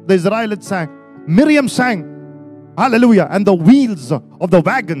well. The Israelites sang. Miriam sang. Hallelujah. And the wheels of the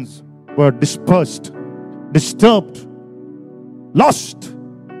wagons were dispersed, disturbed, lost.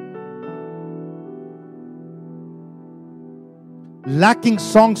 Lacking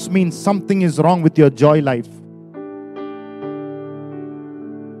songs means something is wrong with your joy life.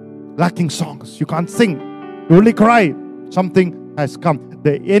 Lacking songs. You can't sing. You only cry. Something has come.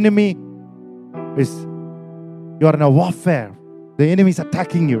 The enemy is, you are in a warfare. The enemy is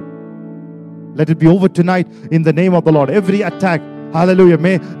attacking you. Let it be over tonight in the name of the Lord. Every attack, hallelujah,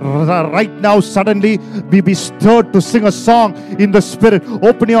 may right now suddenly be stirred to sing a song in the Spirit.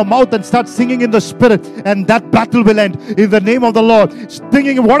 Open your mouth and start singing in the Spirit, and that battle will end in the name of the Lord.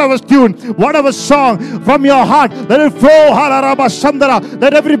 Singing whatever tune, whatever song from your heart, let it flow.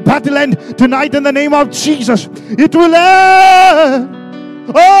 Let every battle end tonight in the name of Jesus. It will end.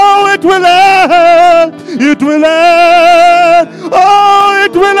 Oh, it will end. It will end. Oh,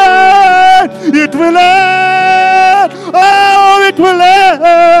 it will end. It will end. Oh, it will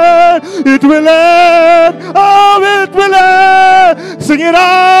end. It will end. Oh, it will end. Sing it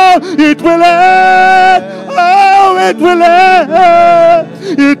out. It will end. Oh, it will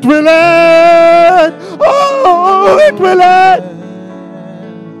end. It will end. Oh, it will end.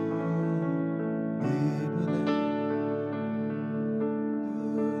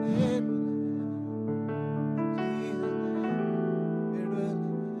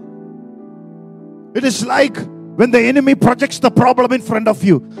 It is like when the enemy projects the problem in front of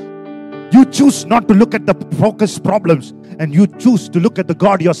you. You choose not to look at the focused problems, and you choose to look at the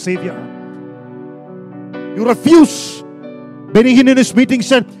God, your Savior. You refuse. Benny Hinn in his meeting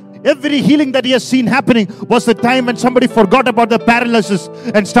said, every healing that he has seen happening was the time when somebody forgot about the paralysis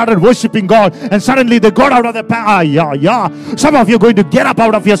and started worshiping God, and suddenly they got out of the Some of you are going to get up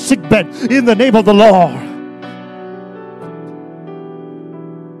out of your sick bed in the name of the Lord.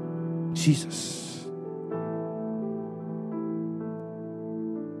 Jesus.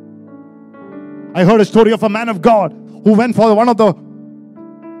 I heard a story of a man of God who went for one of the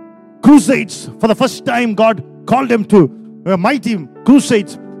crusades. For the first time, God called him to a mighty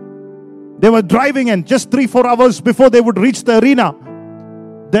crusades. They were driving, and just 3-4 hours before they would reach the arena,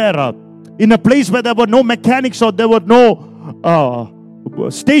 there in a place where there were no mechanics or there were no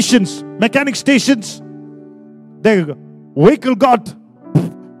stations, mechanic stations, the vehicle got,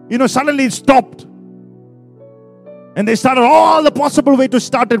 suddenly it stopped. And they started all the possible way to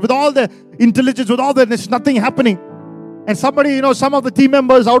start it, with all the intelligence, with all the, there's nothing happening. And somebody, some of the team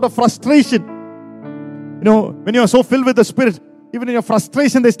members, out of frustration, when you're so filled with the Spirit, even in your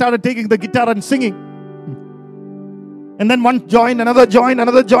frustration, they started taking the guitar and singing. And then one joined, another joined,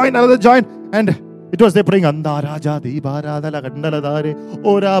 another joined, another joined. And it was they praying, Anda Raja Diba Radala Gandaladare,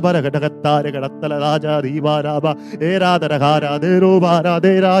 Ora Baragadagatare Gadatala Raja Diba Raba, Era Daragara, Dero Bara,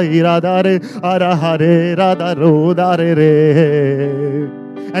 Dera, Iradare, Arahare, Radaro, Dare.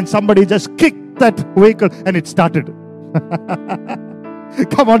 And somebody just kicked that vehicle and it started.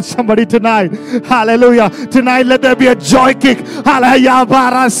 Come on, somebody, tonight. Hallelujah. Tonight, let there be a joy kick. What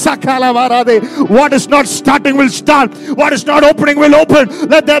is not starting will start. What is not opening will open.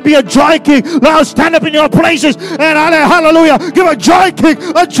 Let there be a joy kick. Now stand up in your places and hallelujah. Give a joy kick,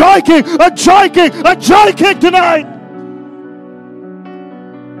 a joy kick, a joy kick, a joy kick tonight.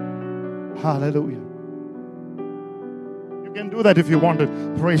 Hallelujah. You can do that if you want it.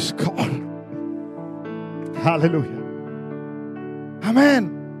 Praise God. Hallelujah. Amen.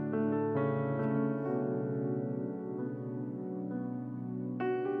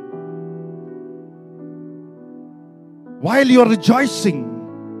 While you are rejoicing,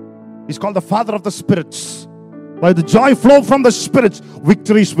 He's called the Father of the Spirits. While the joy flow from the Spirits,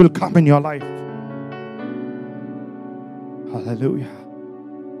 victories will come in your life. Hallelujah.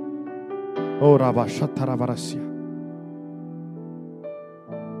 Oh, Rabba Shattaravarasya.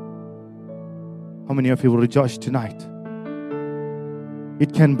 How many of you will rejoice tonight?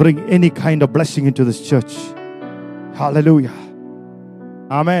 It can bring any kind of blessing into this church. Hallelujah.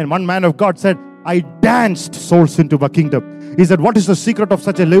 Amen. One man of God said, I danced souls into the kingdom. He said, what is the secret of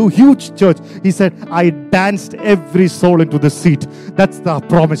such a huge church? He said, I danced every soul into the seat. That's the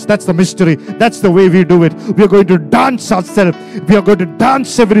promise. That's the mystery. That's the way we do it. We are going to dance ourselves. We are going to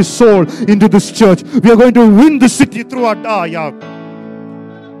dance every soul into this church. We are going to win the city through our... yeah.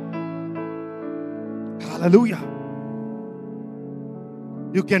 Hallelujah.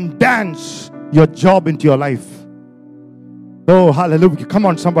 You can dance your job into your life. Oh, hallelujah. Come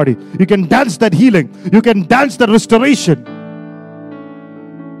on, somebody. You can dance that healing. You can dance that restoration.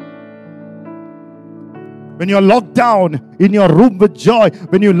 When you're locked down in your room with joy,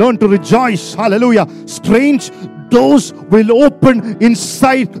 when you learn to rejoice, hallelujah, strange doors will open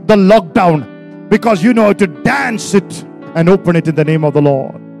inside the lockdown because you know how to dance it and open it in the name of the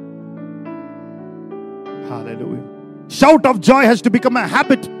Lord. Hallelujah. Shout of joy has to become a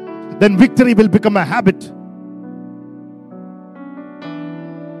habit. Then victory will become a habit.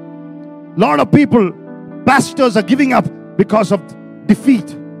 Lot of people, pastors are giving up because of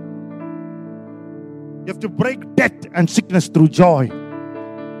defeat. You have to break death and sickness through joy.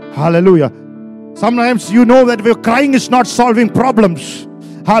 Hallelujah. Sometimes you know that if you're crying is not solving problems.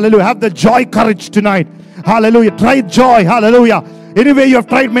 Hallelujah. Have the joy courage tonight. Hallelujah. Try joy. Hallelujah. Anyway, you have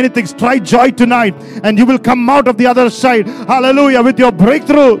tried many things. Try joy tonight and you will come out of the other side. Hallelujah. With your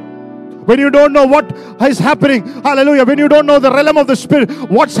breakthrough. When you don't know what is happening, hallelujah, when you don't know the realm of the Spirit,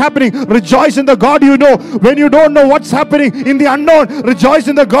 what's happening, rejoice in the God you know. When you don't know what's happening in the unknown, rejoice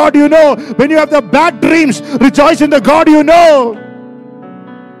in the God you know. When you have the bad dreams, rejoice in the God you know.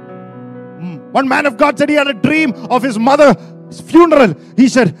 One man of God said he had a dream of his mother's funeral. He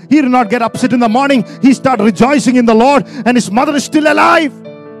said he did not get upset in the morning. He started rejoicing in the Lord and his mother is still alive.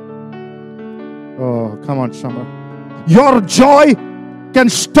 Oh, come on, somebody. Your joy can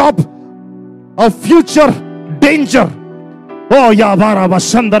stop a future danger. Oh,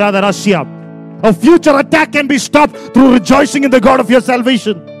 a future attack can be stopped through rejoicing in the God of your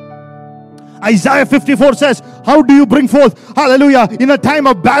salvation. Isaiah 54 says, how do you bring forth, hallelujah, in a time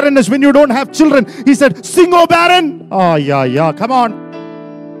of barrenness when you don't have children? He said, sing, O barren. Oh, yeah, come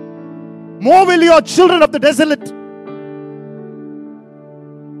on. More will your children of the desolate.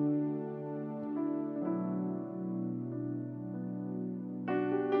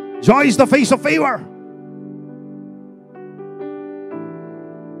 Joy is the face of favor.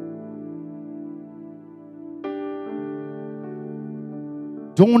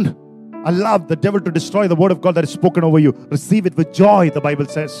 Don't allow the devil to destroy the word of God that is spoken over you. Receive it with joy, the Bible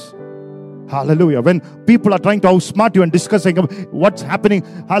says. Hallelujah. When people are trying to outsmart you and discussing what's happening,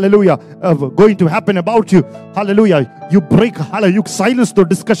 hallelujah, going to happen about you, hallelujah, you break, hallelujah, you silence the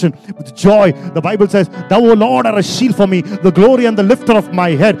discussion with joy. The Bible says, thou, O Lord, are a shield for me, the glory and the lifter of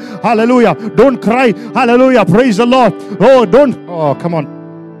my head. Hallelujah. Don't cry. Hallelujah. Praise the Lord. Oh, come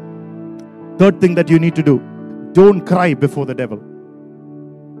on. Third thing that you need to do, don't cry before the devil.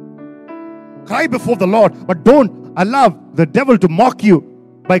 Cry before the Lord, but don't allow the devil to mock you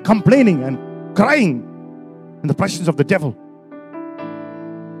by complaining and crying in the presence of the devil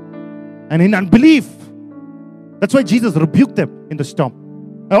and in unbelief. That's why Jesus rebuked them in the storm.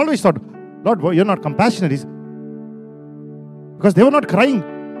 I always thought, Lord, you're not compassionate. Because they were not crying.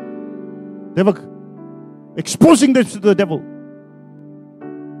 They were exposing this to the devil.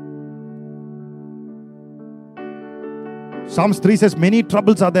 Psalms 3 says, many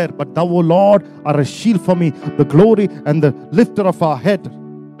troubles are there, but thou, O Lord, are a shield for me, the glory and the lifter of our head.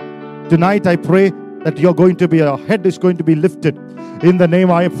 Tonight I pray that our head is going to be lifted. In the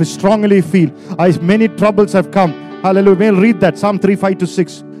name, I strongly feel, many troubles have come. Hallelujah. We'll read that. Psalm 3, 5 to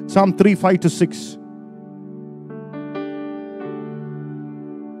 6. Psalm 3, 5 to 6.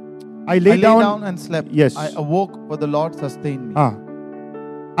 I lay down and slept. Yes. I awoke, for the Lord sustained me.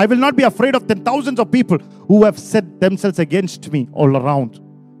 I will not be afraid of 10,000s of people who have set themselves against me all around.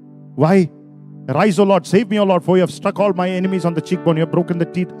 Why? Arise, O Lord, save me, O Lord, for you have struck all my enemies on the cheekbone. You have broken the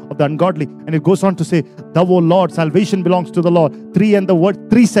teeth of the ungodly. And it goes on to say, thou, O Lord, salvation belongs to the Lord. 3 and the word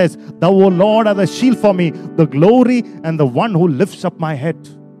 3 says, thou, O Lord, are the shield for me, the glory and the one who lifts up my head.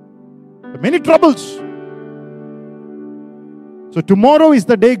 Many troubles. So tomorrow is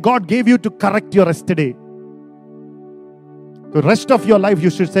the day God gave you to correct your yesterday. The rest of your life you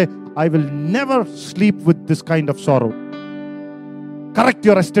should say, I will never sleep with this kind of sorrow. Correct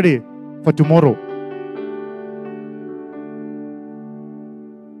your yesterday for tomorrow.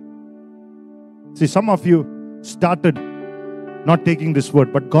 See, some of you started not taking this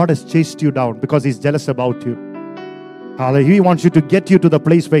word, but God has chased you down because He's jealous about you. Hallelujah. He wants you to get you to the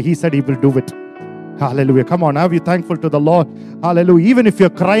place where He said He will do it. Hallelujah. Come on, now be thankful to the Lord. Hallelujah. Even if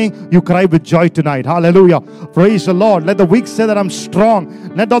you're crying, you cry with joy tonight. Hallelujah. Praise the Lord. Let the weak say that I'm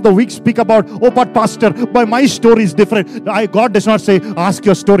strong. Let not the weak speak about, oh, but pastor, but my story is different. God does not say, ask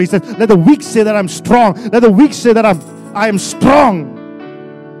your story. He says, let the weak say that I'm strong. Let the weak say that I am strong.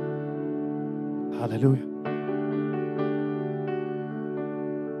 Hallelujah.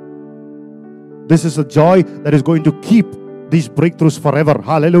 This is a joy that is going to keep these breakthroughs forever.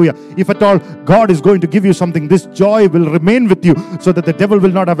 Hallelujah. If at all God is going to give you something, this joy will remain with you so that the devil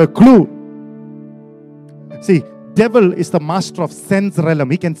will not have a clue. See, devil is the master of sense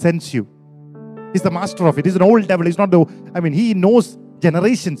realm. He can sense you. He's the master of it. He's an old devil. He's not he knows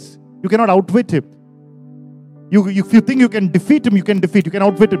generations. You cannot outwit him. If you think you can defeat him, you can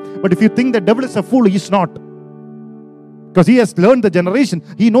outwit him. But if you think the devil is a fool, he's not. Because he has learned the generation.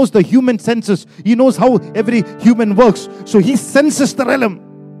 He knows the human senses. He knows how every human works. So he senses the realm.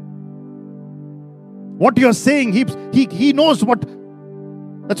 What you're saying, he knows what.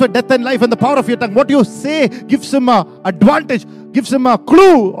 That's why death and life and the power of your tongue. What you say gives him an advantage, gives him a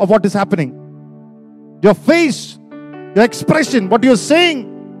clue of what is happening. Your face, your expression, what you're saying.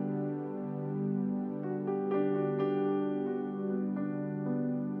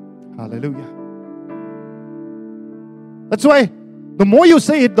 Hallelujah. That's why the more you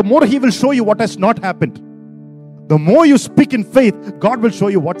say it, the more he will show you what has not happened. The more you speak in faith, God will show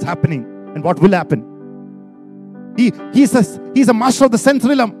you what's happening and what will happen. He's a master of the sense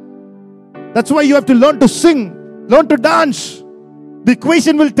realm. That's why you have to learn to sing, learn to dance. The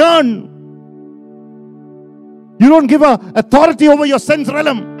equation will turn. You don't give authority over your sense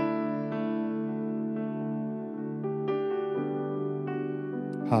realm.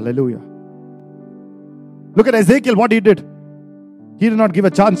 Hallelujah. Look at Ezekiel, what he did. He did not give a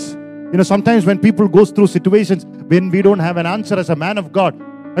chance. Sometimes when people go through situations when we don't have an answer as a man of God.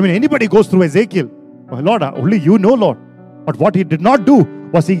 Anybody goes through Ezekiel. Oh, Lord, only you know, Lord. But what he did not do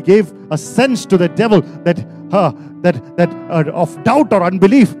was he gave a sense to the devil that of doubt or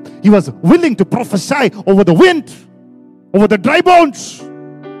unbelief. He was willing to prophesy over the wind, over the dry bones.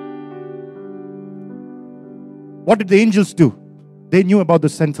 What did the angels do? They knew about the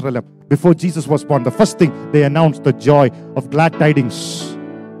sense realm. Before Jesus was born, the first thing they announced the joy of glad tidings.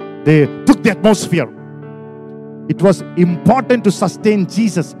 They took the atmosphere. It was important to sustain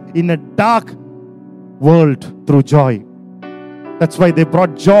Jesus in a dark world through joy. That's why they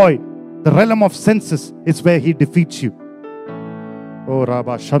brought joy. The realm of senses is where he defeats you. The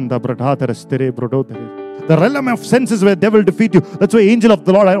realm of senses where devil defeat you. That's why angel of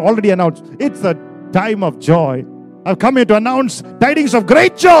the Lord, I already announced. It's a time of joy. I've come here to announce tidings of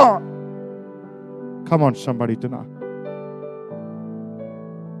great joy. Come on, somebody tonight.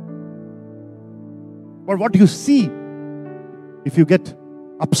 But what you see, if you get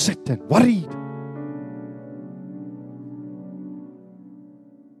upset and worried,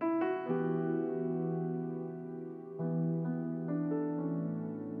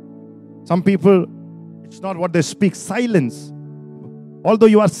 some people, it's not what they speak, silence. Although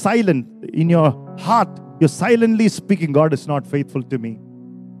you are silent in your heart, you're silently speaking, God is not faithful to me.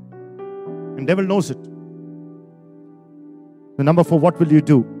 And devil knows it. So number 4, what will you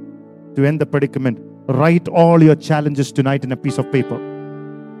do to end the predicament? Write all your challenges tonight in a piece of paper.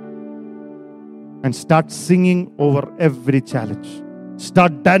 And start singing over every challenge.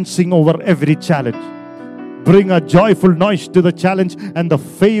 Start dancing over every challenge. Bring a joyful noise to the challenge and the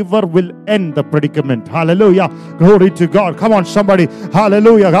favor will end the predicament. Hallelujah. Glory to God. Come on, somebody.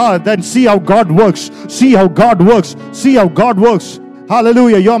 Hallelujah. God, then see how God works. See how God works. See how God works.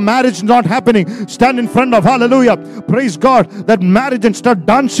 Hallelujah. Your marriage is not happening. Stand in front of, hallelujah. Praise God. That marriage and start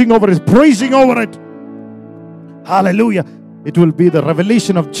dancing over it. Praising over it. Hallelujah. It will be the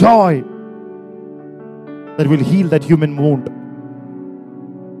revelation of joy that will heal that human wound.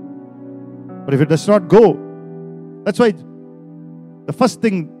 But if it does not go, that's why the first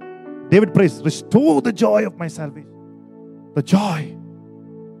thing David prays, restore the joy of my salvation. The joy.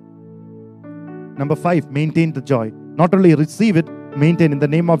 Number 5, maintain the joy. Not only receive it, maintain in the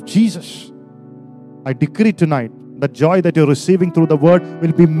name of Jesus. I decree tonight, the joy that you're receiving through the word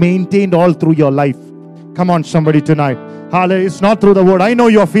will be maintained all through your life. Come on, somebody tonight. Hallelujah. It's not through the word. I know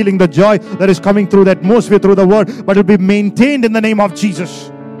you're feeling the joy that is coming through the atmosphere through the word, but it will be maintained in the name of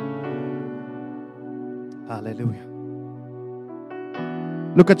Jesus. Hallelujah.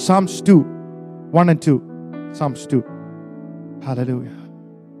 Look at Psalms 2, 1 and 2. Psalms 2. Hallelujah.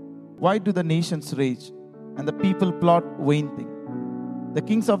 Why do the nations rage and the people plot vain things? The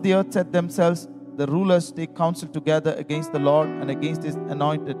kings of the earth set themselves, the rulers take counsel together against the Lord and against his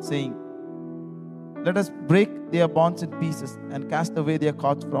anointed, saying, let us break their bonds in pieces and cast away their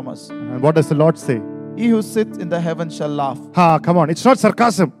cords from us. And what does the Lord say? He who sits in the heavens shall laugh. Come on. It's not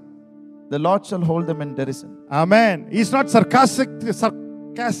sarcasm. The Lord shall hold them in derision. Amen. He's not sarcastically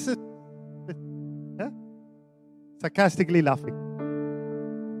laughing.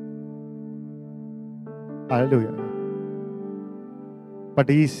 Hallelujah. But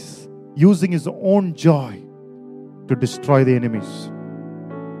he's using his own joy to destroy the enemies.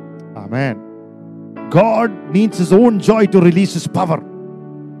 Amen. God needs his own joy to release his power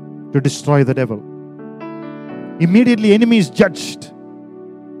to destroy the devil. Immediately, enemy is judged.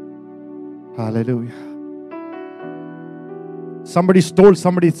 Hallelujah. Somebody stole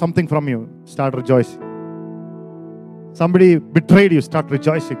something from you, start rejoicing. Somebody betrayed you, start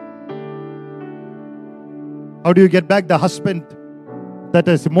rejoicing. How do you get back the husband that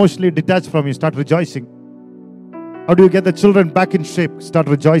is emotionally detached from you? Start rejoicing. How do you get the children back in shape? Start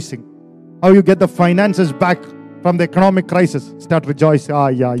rejoicing. How you get the finances back from the economic crisis? Start rejoicing.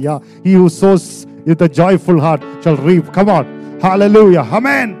 He who sows with a joyful heart shall reap. Come on. Hallelujah.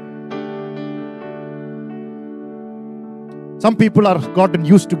 Amen. Some people are gotten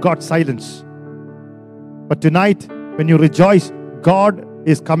used to God's silence. But tonight, when you rejoice, God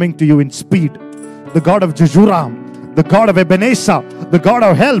is coming to you in speed. The God of Jejuram, the God of Ebenezer, the God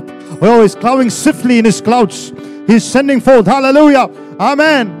of help. Oh, He's plowing swiftly in His clouds. He's sending forth. Hallelujah.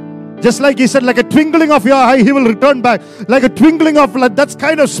 Amen. Just like He said, like a twinkling of your eye, He will return back. Like a twinkling of, like, that's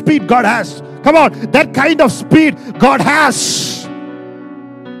kind of speed God has. Come on, that kind of speed God has.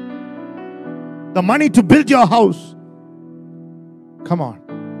 The money to build your house. Come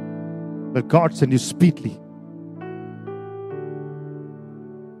on. But God send you speedily.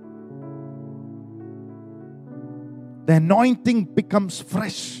 The anointing becomes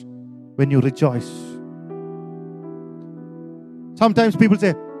fresh when you rejoice. Sometimes people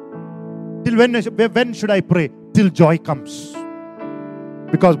say, till when should I pray? Till joy comes.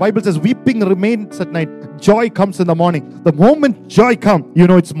 Because Bible says weeping remains at night, joy comes in the morning. The moment joy comes, you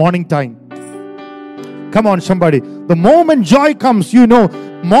know it's morning time. Come on, somebody. The moment joy comes, you know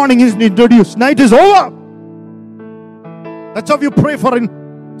morning is introduced, night is over. That's how you pray for in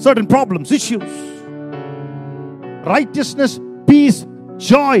certain problems, issues. Righteousness, peace,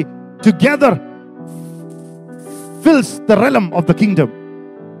 joy together fills the realm of the kingdom.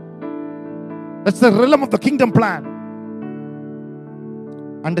 That's the realm of the kingdom plan.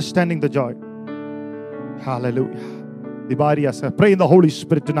 Understanding the joy. Hallelujah. Pray in the Holy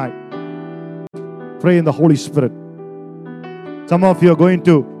Spirit tonight. Pray in the Holy Spirit. Some of you are going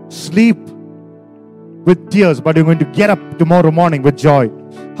to sleep with tears, but you're going to get up tomorrow morning with joy.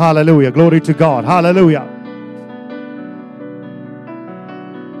 Hallelujah. Glory to God. Hallelujah.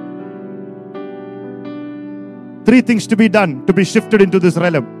 Three things to be done to be shifted into this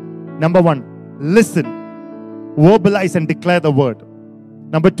realm. Number one, listen, verbalize and declare the word.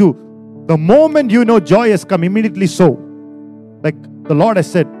 Number two, the moment you know joy has come, immediately sow. Like the Lord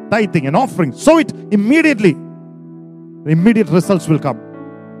has said, tithing and offering, sow it immediately. Immediate results will come.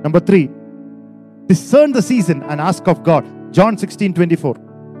 Number three, discern the season and ask of God. John 16:24.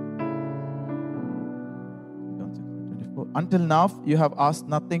 Until now you have asked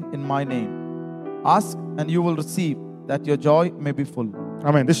nothing in my name. Ask and you will receive, that your joy may be full.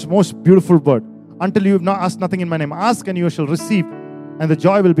 Amen. This is most beautiful word. Until you have not asked nothing in my name. Ask and you shall receive, and the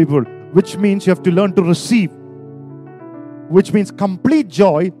joy will be full. Which means you have to learn to receive. Which means complete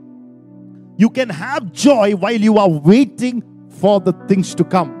joy. You can have joy while you are waiting for the things to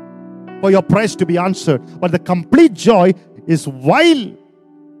come, for your prayers to be answered. But the complete joy is one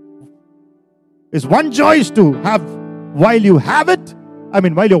joy is to have while you have it.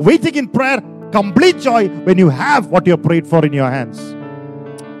 While you're waiting in prayer. Complete joy when you have what you prayed for in your hands.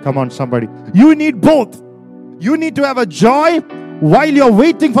 Come on, somebody. You need both. You need to have a joy while you're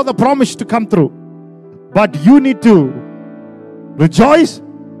waiting for the promise to come through. But you need to rejoice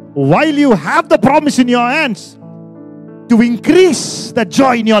while you have the promise in your hands to increase the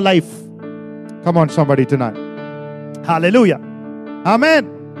joy in your life. Come on, somebody, tonight. Hallelujah. Amen.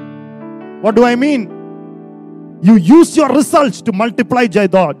 What do I mean? You use your results to multiply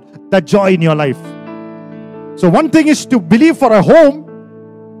that joy in your life. So one thing is to believe for a home.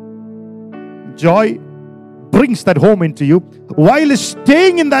 Joy brings that home into you. While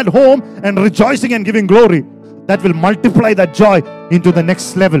staying in that home and rejoicing and giving glory, that will multiply that joy into the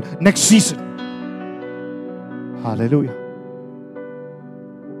next level, next season. Hallelujah.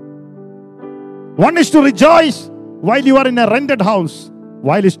 One is to rejoice while you are in a rented house.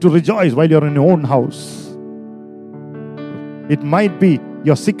 While is to rejoice while you are in your own house. It might be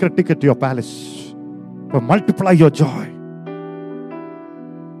your secret ticket to your palace. But multiply your joy.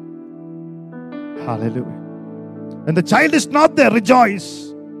 Hallelujah. When the child is not there,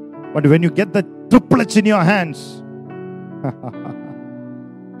 rejoice. But when you get the triplets in your hands,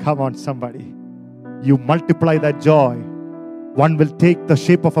 come on, somebody. You multiply that joy. One will take the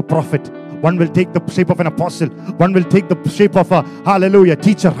shape of a prophet. One will take the shape of an apostle. One will take the shape of a, hallelujah,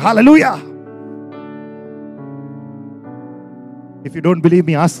 teacher. Hallelujah. If you don't believe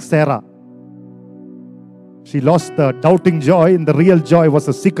me, ask Sarah. She lost the doubting joy, and the real joy was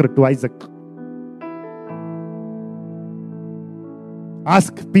a secret to Isaac.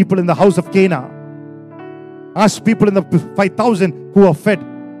 Ask people in the house of Cana. Ask people in the 5,000 who are fed.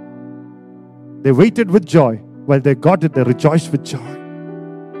 They waited with joy. While they got it, they rejoiced with joy.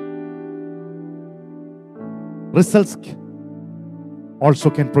 Results also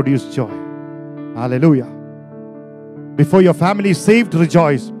can produce joy. Hallelujah. Before your family is saved,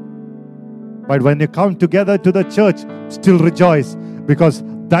 rejoice. But when you come together to the church, still rejoice. Because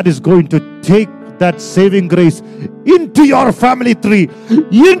that is going to take that saving grace into your family tree.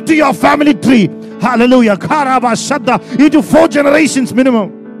 Into your family tree. Hallelujah. Into 4 generations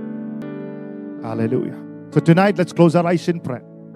minimum. Hallelujah. So tonight, let's close our eyes in prayer.